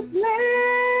precious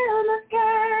Lamb of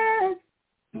God.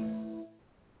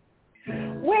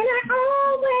 When I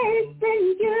always been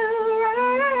you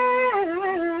right,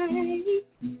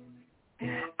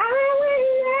 I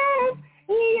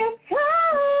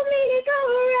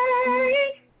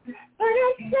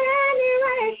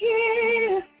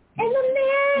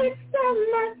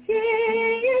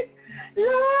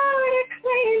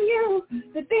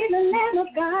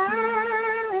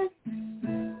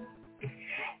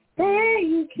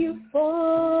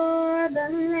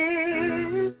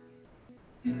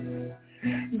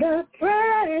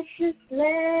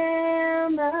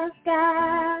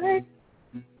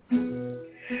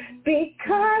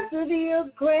your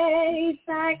grace,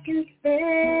 I can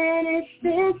finish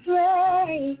this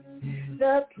race.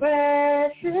 The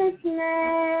precious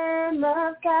Lamb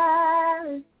of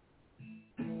God.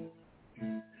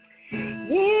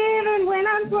 Even when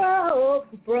I'm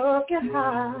broke your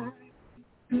heart.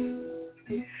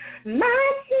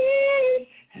 My sins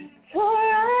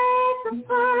tore us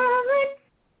apart.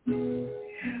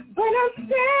 But I'm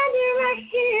standing right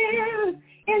here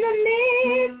in the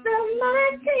midst of my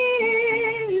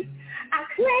sins. I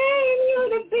claim you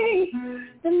to be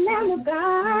the Lamb of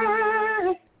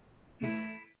God.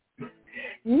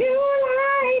 New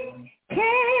life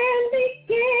can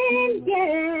begin,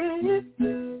 yes.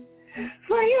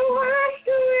 For you washed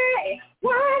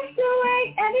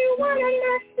away every one of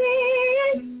my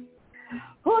sins.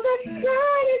 Oh, the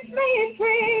Son is made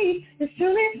free, is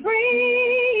truly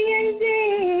free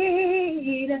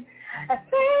indeed. I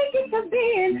thank you for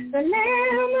being the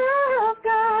Lamb of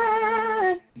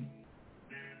God.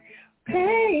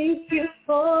 Thank you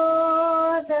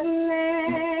for the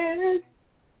Lamb,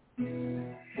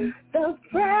 the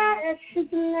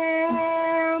precious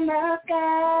Lamb of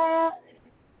God.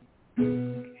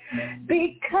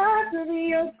 Because of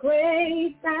your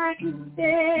grace, I can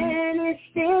finish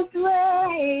this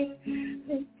race.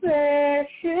 The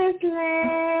precious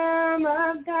Lamb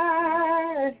of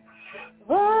God.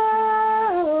 Oh,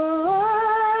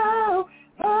 oh,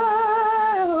 oh, oh,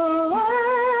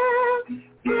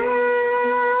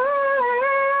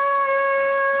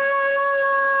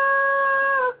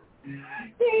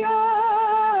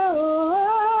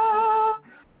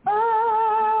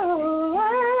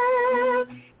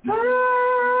 oh,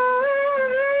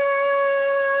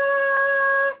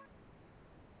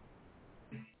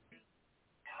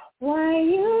 why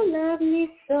you love me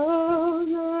so,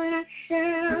 Lord, I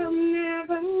shall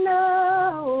never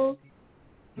know.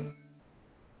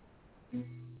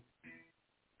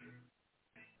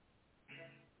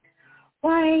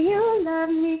 Why you love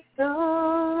me so,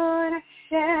 Lord, I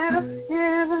shall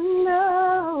never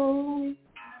know.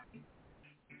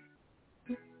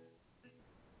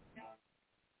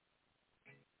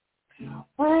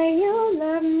 Why you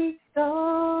love me so,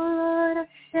 Lord, I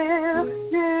shall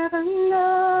never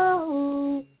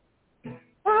know.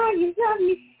 Why you love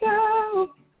me so,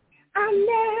 I'll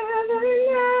never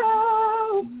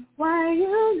know. Why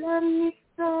you love me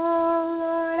so,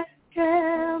 Lord, I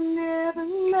shall never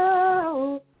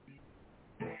know.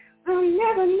 I'll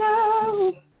never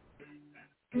know.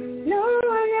 No,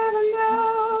 I'll never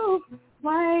know.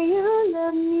 Why you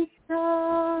love me so,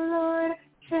 Lord, I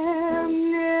shall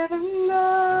never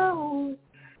know.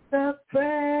 The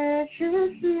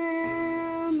precious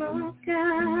Lamb of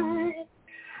God.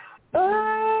 Oh, oh,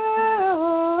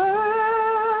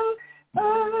 oh, oh,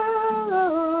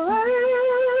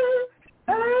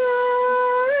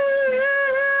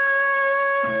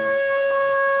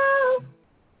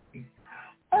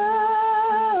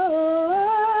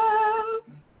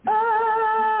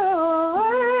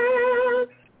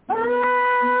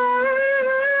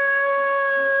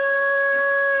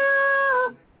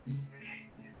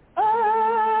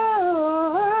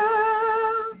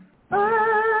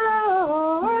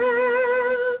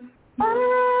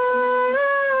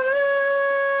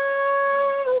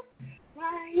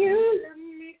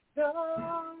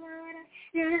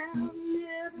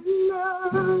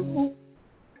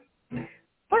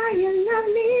 why you love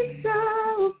me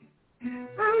so,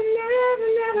 I'll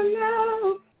never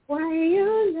know. Why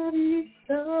you love me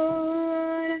so,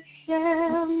 I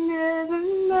shall never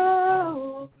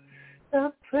know.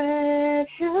 The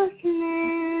precious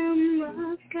Lamb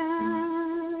of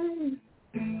God.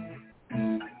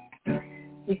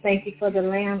 We thank you for the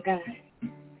Lamb, God,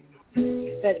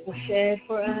 that was shed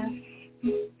for us.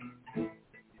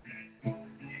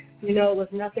 You know, it was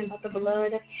nothing but the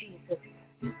blood of Jesus.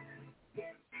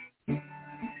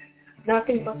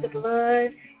 Nothing but the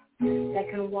blood that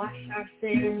can wash our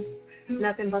sins.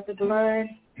 Nothing but the blood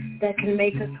that can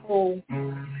make us whole.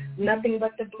 Nothing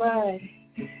but the blood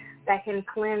that can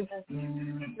cleanse us.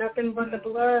 Nothing but the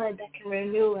blood that can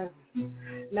renew us.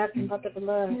 Nothing but the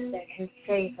blood that can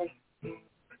save us.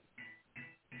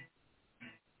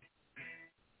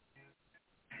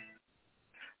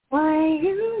 Why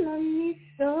you love me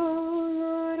so,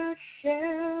 Lord, I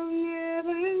shall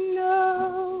never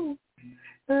know.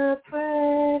 The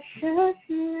precious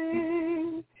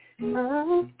Lamb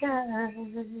of God.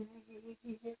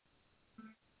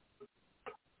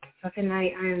 So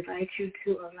tonight I invite you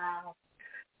to allow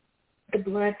the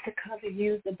blood to cover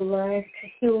you, the blood to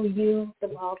heal you,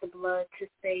 all the blood to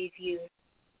save you.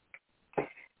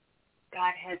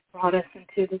 God has brought us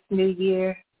into this new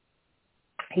year.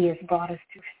 He has brought us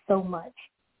through so much.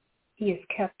 He has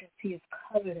kept us. He has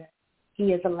covered us.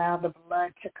 He has allowed the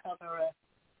blood to cover us.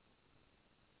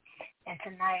 And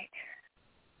tonight,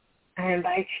 I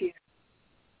invite you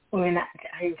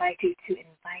to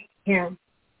invite him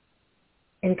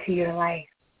into your life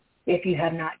if you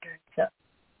have not done so.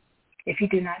 If you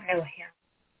do not know him,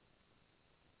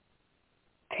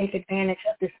 take advantage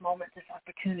of this moment, this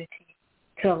opportunity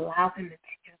to allow him into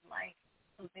your life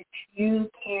so that you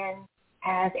can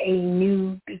have a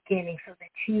new beginning, so that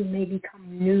you may become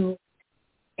new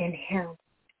in him.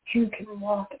 You can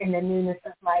walk in the newness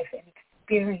of life and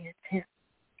experience him.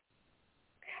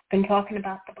 I've been talking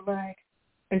about the blood.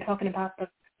 I've been talking about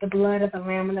the blood of the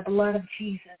Lamb and the blood of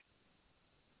Jesus.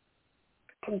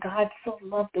 For God so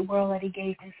loved the world that he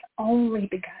gave his only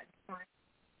begotten Son,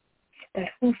 that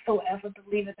whosoever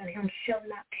believeth in him shall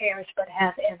not perish but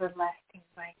have everlasting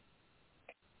life.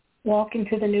 Walk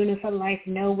into the newness of life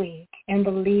knowing and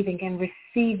believing and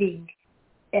receiving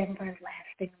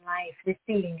everlasting life,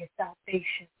 receiving his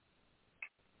salvation.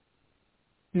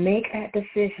 Make that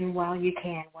decision while you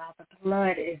can, while the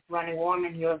blood is running warm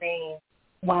in your veins,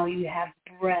 while you have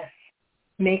breath.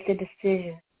 Make the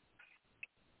decision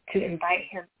to invite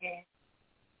him in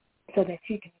so that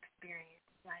you can experience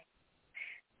life.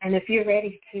 And if you're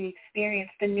ready to experience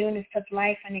the newness of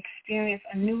life and experience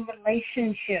a new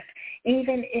relationship,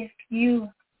 even if you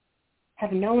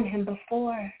have known him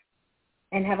before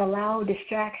and have allowed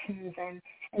distractions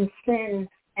and sin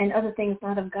and other things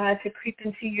not of God to creep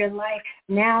into your life,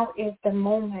 now is the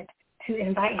moment to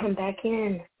invite him back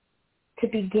in, to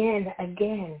begin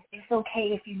again. It's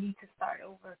okay if you need to start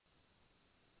over.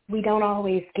 We don't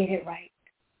always get it right.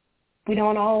 We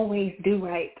don't always do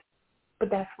right. But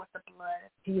that's what the blood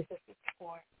of Jesus is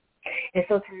for. And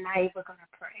so tonight we're going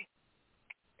to pray.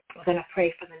 We're going to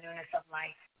pray for the newness of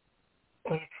life.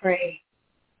 We're going to pray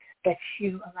that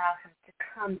you allow him to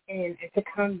come in and to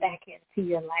come back into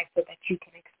your life so that you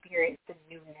can experience the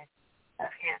newness of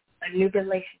him, a new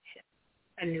relationship,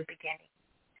 a new beginning.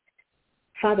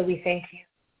 Father, we thank you.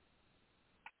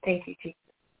 Thank you, Jesus.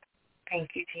 Thank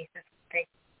you, Jesus. Thank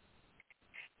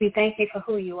you. We thank you for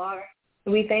who you are.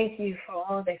 We thank you for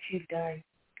all that you've done.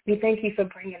 We thank you for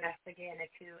bringing us again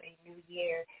into a new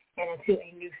year and into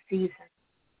a new season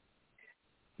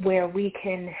where we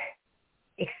can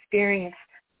experience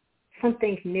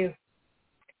something new,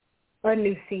 a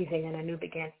new season and a new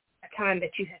beginning, a time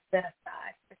that you have set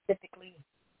aside specifically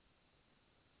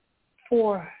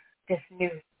for this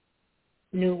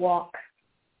new walk.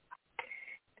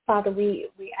 Father, we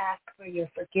ask for your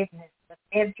forgiveness of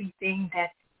everything that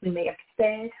we may have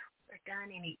said or done,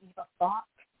 any evil thoughts,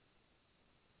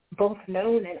 both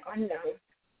known and unknown,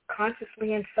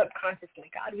 consciously and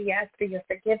subconsciously. God, we ask for your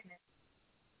forgiveness.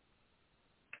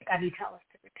 God, you tell us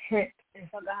to repent. And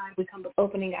so, God, we come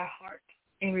opening our hearts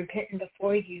and repenting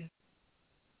before you,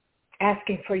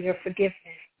 asking for your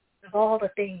forgiveness of all the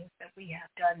things that we have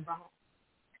done wrong.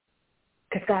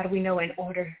 Because, God, we know in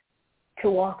order to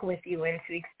walk with you and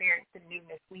to experience the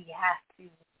newness, we have to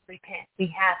repent.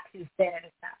 We have to set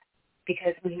it aside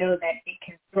because we know that it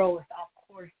can throw us off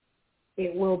course.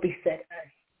 It will beset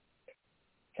us.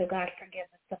 So, God, forgive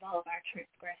us of all of our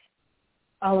transgressions,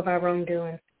 all of our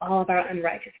wrongdoing, all of our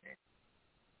unrighteousness.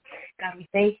 God, we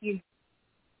thank you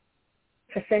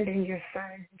for sending your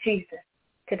son, Jesus,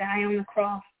 to die on the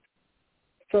cross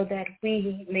so that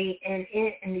we may,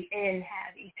 in the end,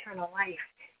 have eternal life.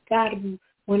 God,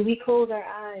 when we close our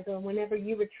eyes or whenever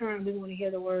you return, we want to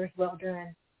hear the words, well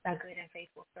done, thy good and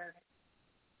faithful servant,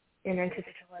 and unto the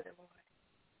joy of the Lord.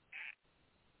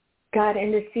 God,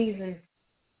 in this season,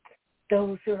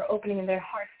 those who are opening their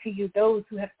hearts to you, those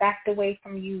who have backed away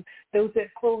from you, those who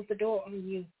have closed the door on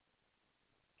you,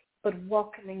 but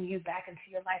welcoming you back into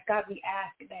your life. God, we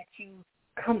ask that you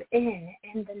come in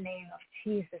the name of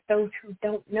Jesus. Those who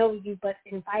don't know you but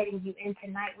inviting you in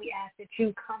tonight, we ask that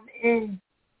you come in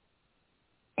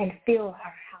and fill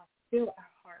our house, fill our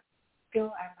heart, fill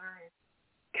our minds,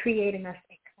 creating us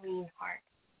a clean heart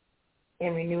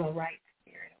and renew a right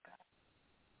spirit, oh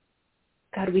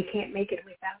God. God, we can't make it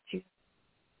without you.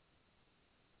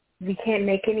 We can't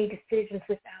make any decisions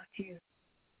without you.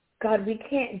 God, we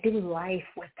can't do life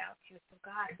without you. So,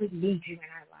 God, we need you in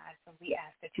our lives, and we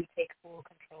ask that you take full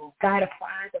control. God,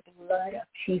 apply the blood of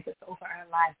Jesus over our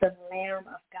lives, the Lamb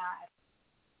of God.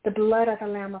 The blood of the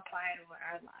Lamb applied over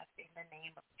our lives in the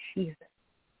name of Jesus.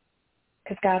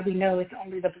 Because, God, we know it's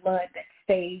only the blood that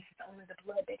saves. It's only the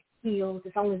blood that heals.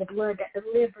 It's only the blood that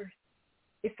delivers.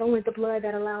 It's only the blood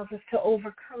that allows us to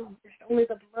overcome. It's only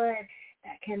the blood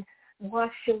that can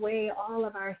wash away all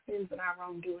of our sins and our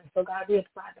wrongdoing. So, God, we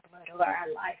apply the blood over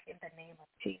our life in the name of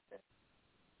Jesus.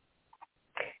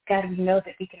 God, we know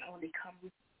that we can only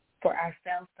come for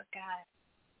ourselves, but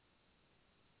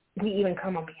God, we even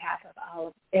come on behalf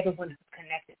of everyone who's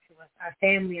connected to us, our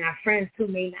family and our friends who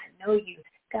may not know you.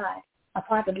 God,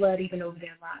 apply the blood even over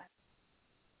their lives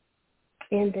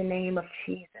in the name of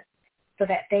Jesus, so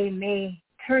that they may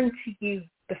turn to you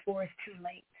before it's too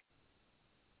late.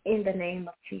 In the name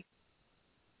of Jesus.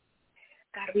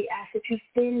 God, we ask that you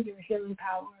send your healing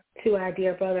power to our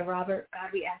dear brother Robert.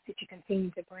 God, we ask that you continue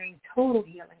to bring total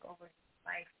healing over his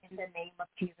life in the name of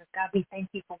Jesus. God, we thank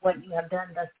you for what you have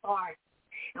done thus far,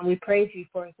 and we praise you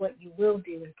for what you will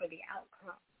do and for the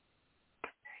outcome.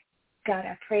 God,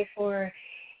 I pray for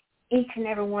each and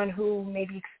every one who may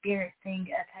be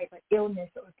experiencing a type of illness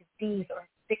or disease or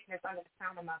sickness under the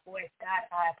sound of my voice. God,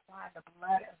 I apply the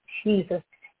blood of Jesus.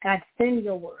 God, send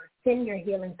your word, send your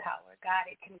healing power. God,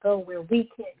 it can go where we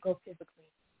can't go physically.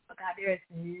 But God, there is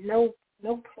no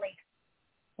place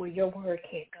where your word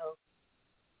can't go.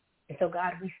 And so,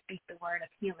 God, we speak the word of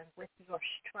healing. With your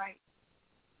stripes,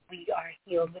 we are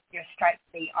healed. With your stripes,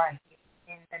 they are healed.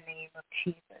 In the name of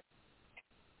Jesus.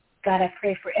 God, I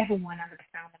pray for everyone under the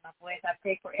sound of my voice. I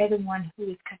pray for everyone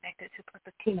who is connected to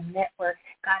Purpose Kingdom Network.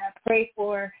 God, I pray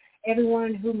for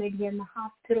everyone who may be in the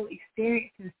hospital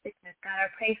experiencing sickness. God, I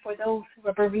pray for those who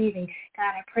are bereaving.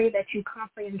 God, I pray that you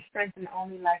comfort and strengthen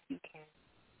only like you can.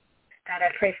 God,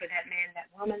 I pray for that man, that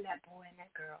woman, that boy, and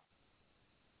that girl,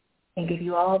 and give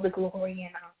you all the glory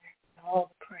and honor and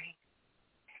all the praise.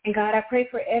 And God, I pray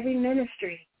for every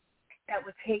ministry that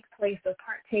would take place or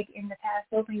partake in the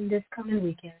Passover this coming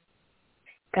weekend.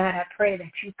 God, I pray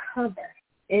that you cover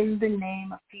in the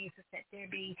name of Jesus, that there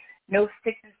be no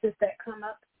sicknesses that come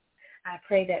up. I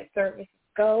pray that services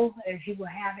go as you will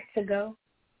have it to go.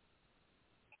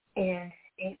 And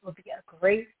it will be a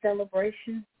great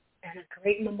celebration and a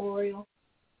great memorial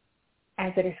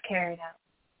as it is carried out,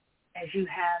 as you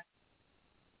have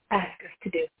asked us to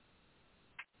do.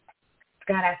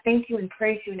 God, I thank you and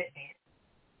praise you in advance.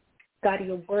 God,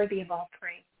 you're worthy of all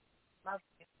praise. Love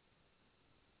you.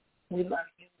 We love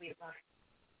you. We love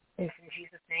you. And in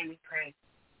Jesus' name we pray.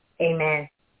 Amen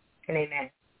and amen.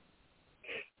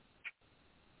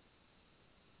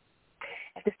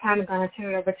 At this time, I'm going to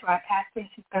turn it over to our pastor.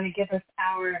 She's going to give us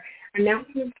our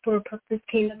announcements for Purpose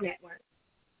Kingdom Network.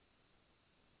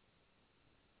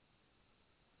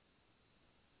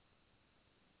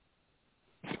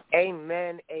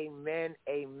 Amen, amen,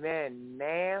 amen.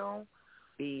 Now,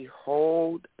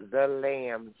 behold the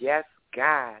Lamb. Yes,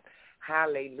 God.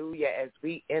 Hallelujah. As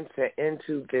we enter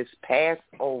into this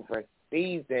Passover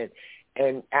season,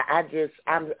 and I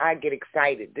get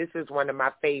excited. This is one of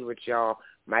my favorites, y'all.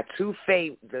 My two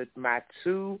favorite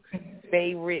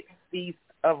feasts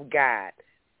of God.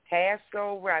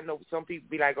 Passover, I know some people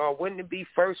be like, oh, wouldn't it be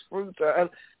first fruits?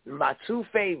 My two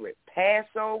favorite,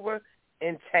 Passover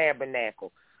and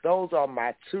Tabernacle. Those are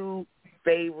my two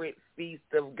favorite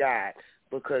feasts of God,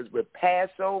 because with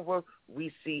Passover,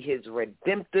 we see his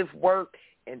redemptive work,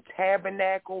 and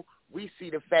Tabernacle, we see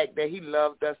the fact that he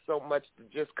loved us so much to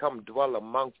just come dwell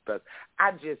amongst us.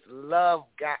 I just love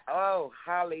God. Oh,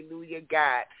 hallelujah,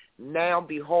 God. Now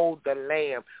behold the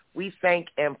Lamb. We thank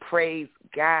and praise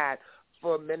God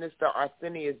for Minister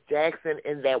Arthenius Jackson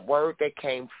and that word that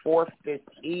came forth this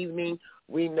evening.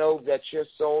 We know that your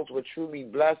souls were truly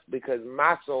blessed, because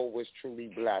my soul was truly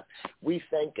blessed. We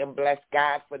thank and bless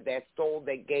God for that soul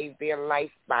that gave their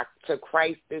life back to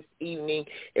Christ this evening,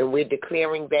 and we're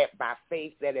declaring that by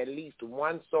faith that at least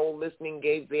one soul listening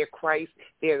gave their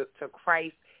to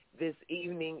Christ this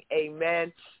evening.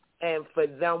 Amen. And for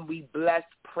them, we bless,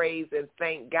 praise, and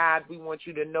thank God. We want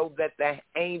you to know that the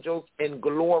angels in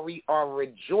glory are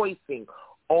rejoicing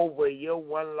over your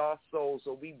one lost soul.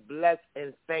 So we bless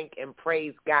and thank and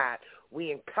praise God.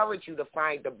 We encourage you to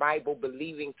find the Bible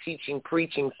believing, teaching,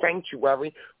 preaching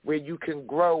sanctuary where you can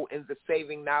grow in the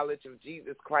saving knowledge of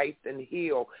Jesus Christ and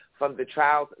heal from the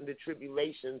trials and the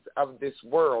tribulations of this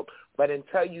world. But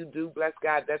until you do, bless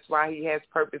God, that's why he has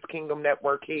Purpose Kingdom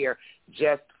Network here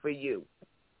just for you.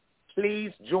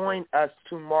 Please join us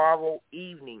tomorrow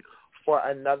evening for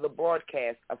another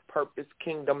broadcast of Purpose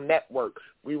Kingdom Network.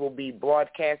 We will be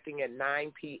broadcasting at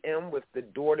 9 p.m. with the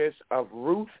Daughters of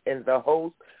Ruth and the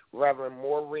host, Reverend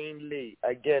Maureen Lee.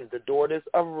 Again, the Daughters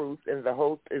of Ruth and the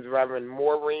host is Reverend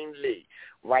Maureen Lee,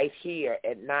 right here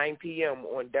at 9 p.m.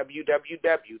 on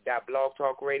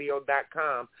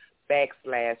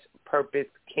www.blogtalkradio.com/Purpose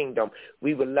Kingdom.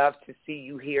 We would love to see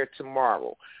you here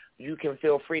tomorrow. You can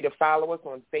feel free to follow us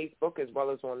on Facebook as well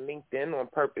as on LinkedIn on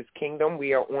Purpose Kingdom.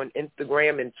 We are on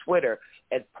Instagram and Twitter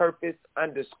at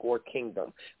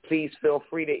Purpose_Kingdom. Please feel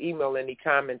free to email any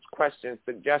comments, questions,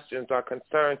 suggestions, or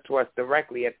concerns to us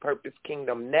directly at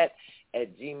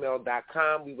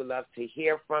purposekingdomnet@gmail.com. We would love to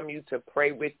hear from you, to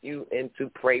pray with you, and to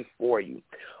pray for you.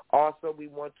 Also, we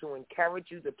want to encourage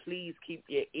you to please keep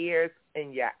your ears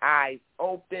and your eyes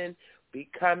open.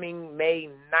 Becoming May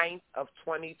 9th of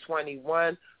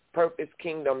 2021, Purpose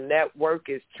Kingdom Network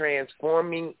is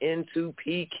transforming into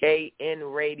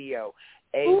PKN Radio.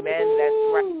 Amen.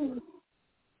 That's right.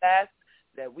 That's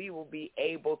that we will be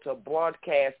able to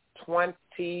broadcast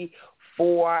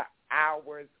 24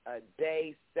 hours a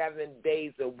day, 7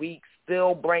 days a week,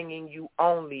 still bringing you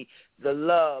only the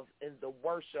love and the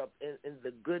worship and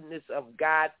the goodness of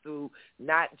God through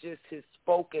not just his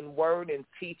spoken word and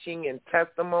teaching and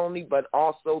testimony, but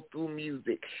also through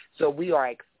music. So we are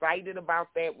excited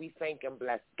about that. We thank and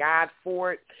bless God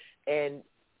for it. And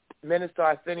Minister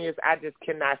Arthenius, I just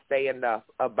cannot say enough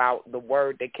about the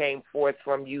word that came forth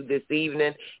from you this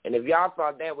evening. And if y'all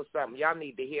thought that was something, y'all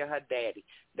need to hear her daddy.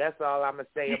 That's all I'm going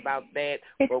to say about that.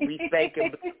 But we thank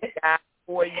and bless God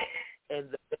for you,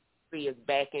 and the ministry is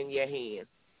back in your hands.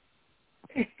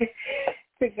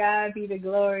 To God be the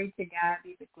glory. To God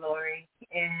be the glory.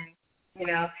 And, you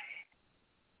know,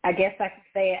 I guess I could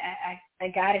say I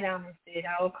got it on this. It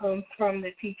all comes from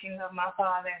the teaching of my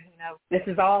father. You know, this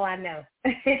is all I know.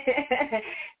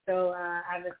 So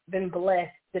I've been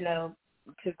blessed, you know,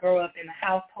 to grow up in a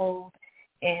household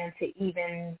and to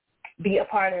even be a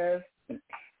part of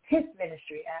his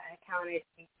ministry. I count it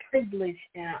a privilege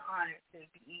and an honor to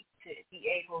be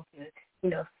able to, you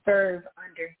know, serve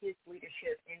under his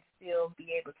leadership and still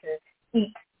be able to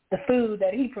eat the food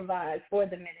that he provides for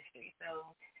the ministry. So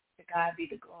to God be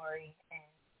the glory, and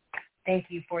thank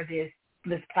you for this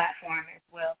platform as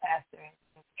well, Pastor. And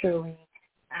truly,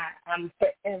 I'm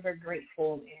forever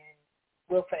grateful and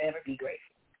will forever be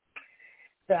grateful.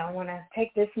 So I want to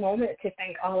take this moment to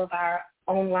thank all of our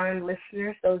online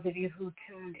listeners, those of you who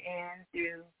tuned in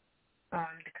through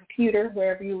the computer,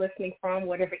 wherever you're listening from,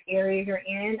 whatever area you're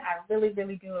in. I really,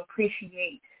 really do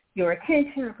appreciate your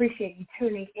attention. I appreciate you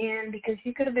tuning in, because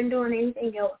you could have been doing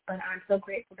anything else, but I'm so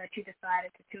grateful that you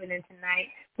decided to tune in tonight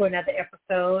for another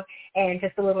episode. And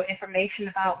just a little information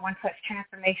about One Touch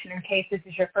Transformation in case this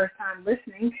is your first time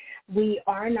listening. We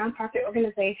are a nonprofit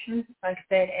organization, like I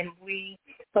said, and we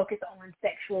focus on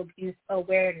sexual abuse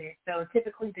awareness. So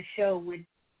typically the show would,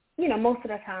 you know, most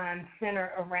of the time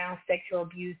center around sexual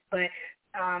abuse, but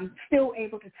still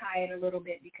able to tie it a little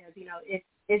bit because, you know,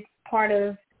 it's part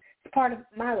of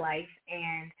my life,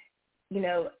 and, you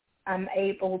know, I'm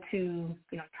able to,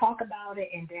 you know, talk about it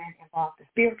and then involve the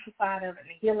spiritual side of it and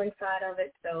the healing side of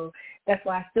it. So that's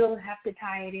why I still have to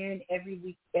tie it in every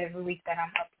week that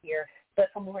I'm up here.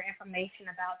 But for more information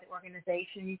about the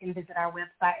organization, you can visit our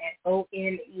website at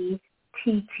onett.me.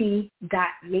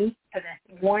 So that's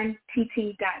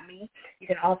onett.me. You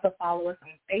can also follow us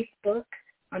on Facebook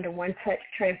under One Touch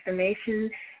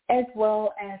Transformation, as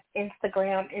well as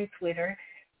Instagram and Twitter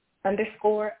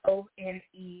 _ONETT.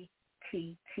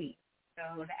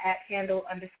 So the @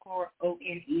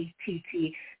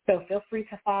 _ONETT. So feel free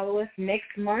to follow us.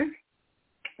 Next month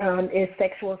is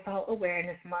Sexual Assault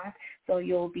Awareness Month. So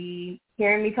you'll be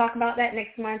hearing me talk about that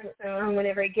next month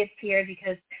whenever it gets here,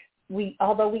 because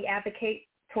although we advocate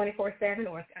 24/7,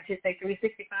 or I should say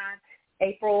 365,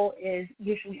 April is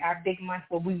usually our big month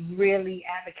where we really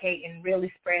advocate and really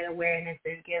spread awareness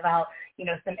and give out, you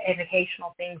know, some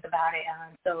educational things about it.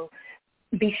 So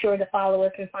be sure to follow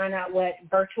us and find out what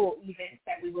virtual events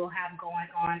that we will have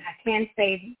going on. I can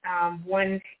say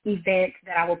one event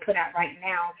that I will put out right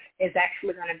now is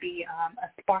actually going to be a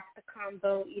Spark the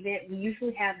Convo event. We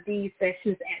usually have these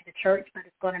sessions at the church, but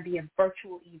it's going to be a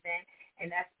virtual event,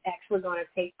 and that's actually going to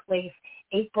take place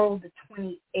April the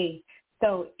 28th.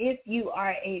 So if you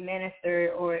are a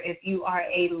minister or if you are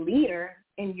a leader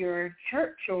in your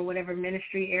church or whatever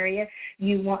ministry area,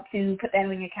 you want to put that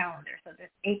on your calendar. So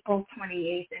that's April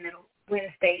 28th, and it'll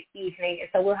Wednesday evening. And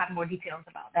so we'll have more details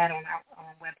about that on our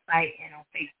website and on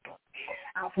Facebook.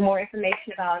 For more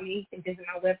information about me, you can visit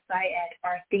my website at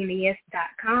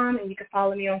Arthenius.com, and you can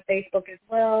follow me on Facebook as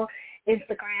well,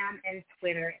 Instagram and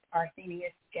Twitter at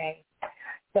ArtheniusJ.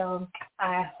 So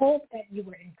I hope that you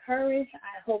were encouraged.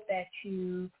 I hope that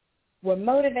you were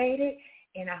motivated,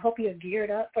 and I hope you're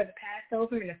geared up for the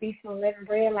Passover and the Feast of Unleavened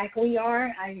Bread like we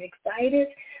are. I'm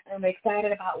excited. I'm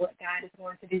excited about what God is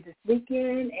going to do this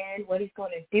weekend and what he's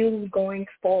going to do going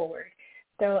forward.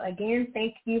 So, again,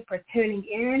 thank you for tuning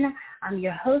in. I'm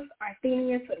your host,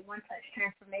 Arthenius, with One Touch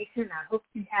Transformation. I hope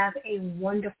you have a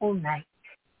wonderful night.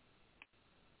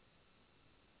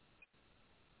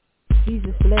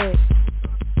 Jesus bled.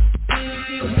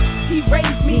 He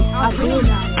raised me, I will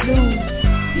not lose.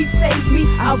 He saved me,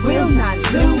 I will not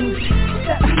lose.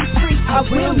 Set me free, I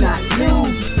will not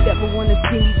lose. Never wanna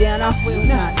see me down, I will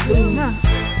not lose.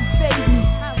 He saved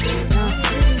me.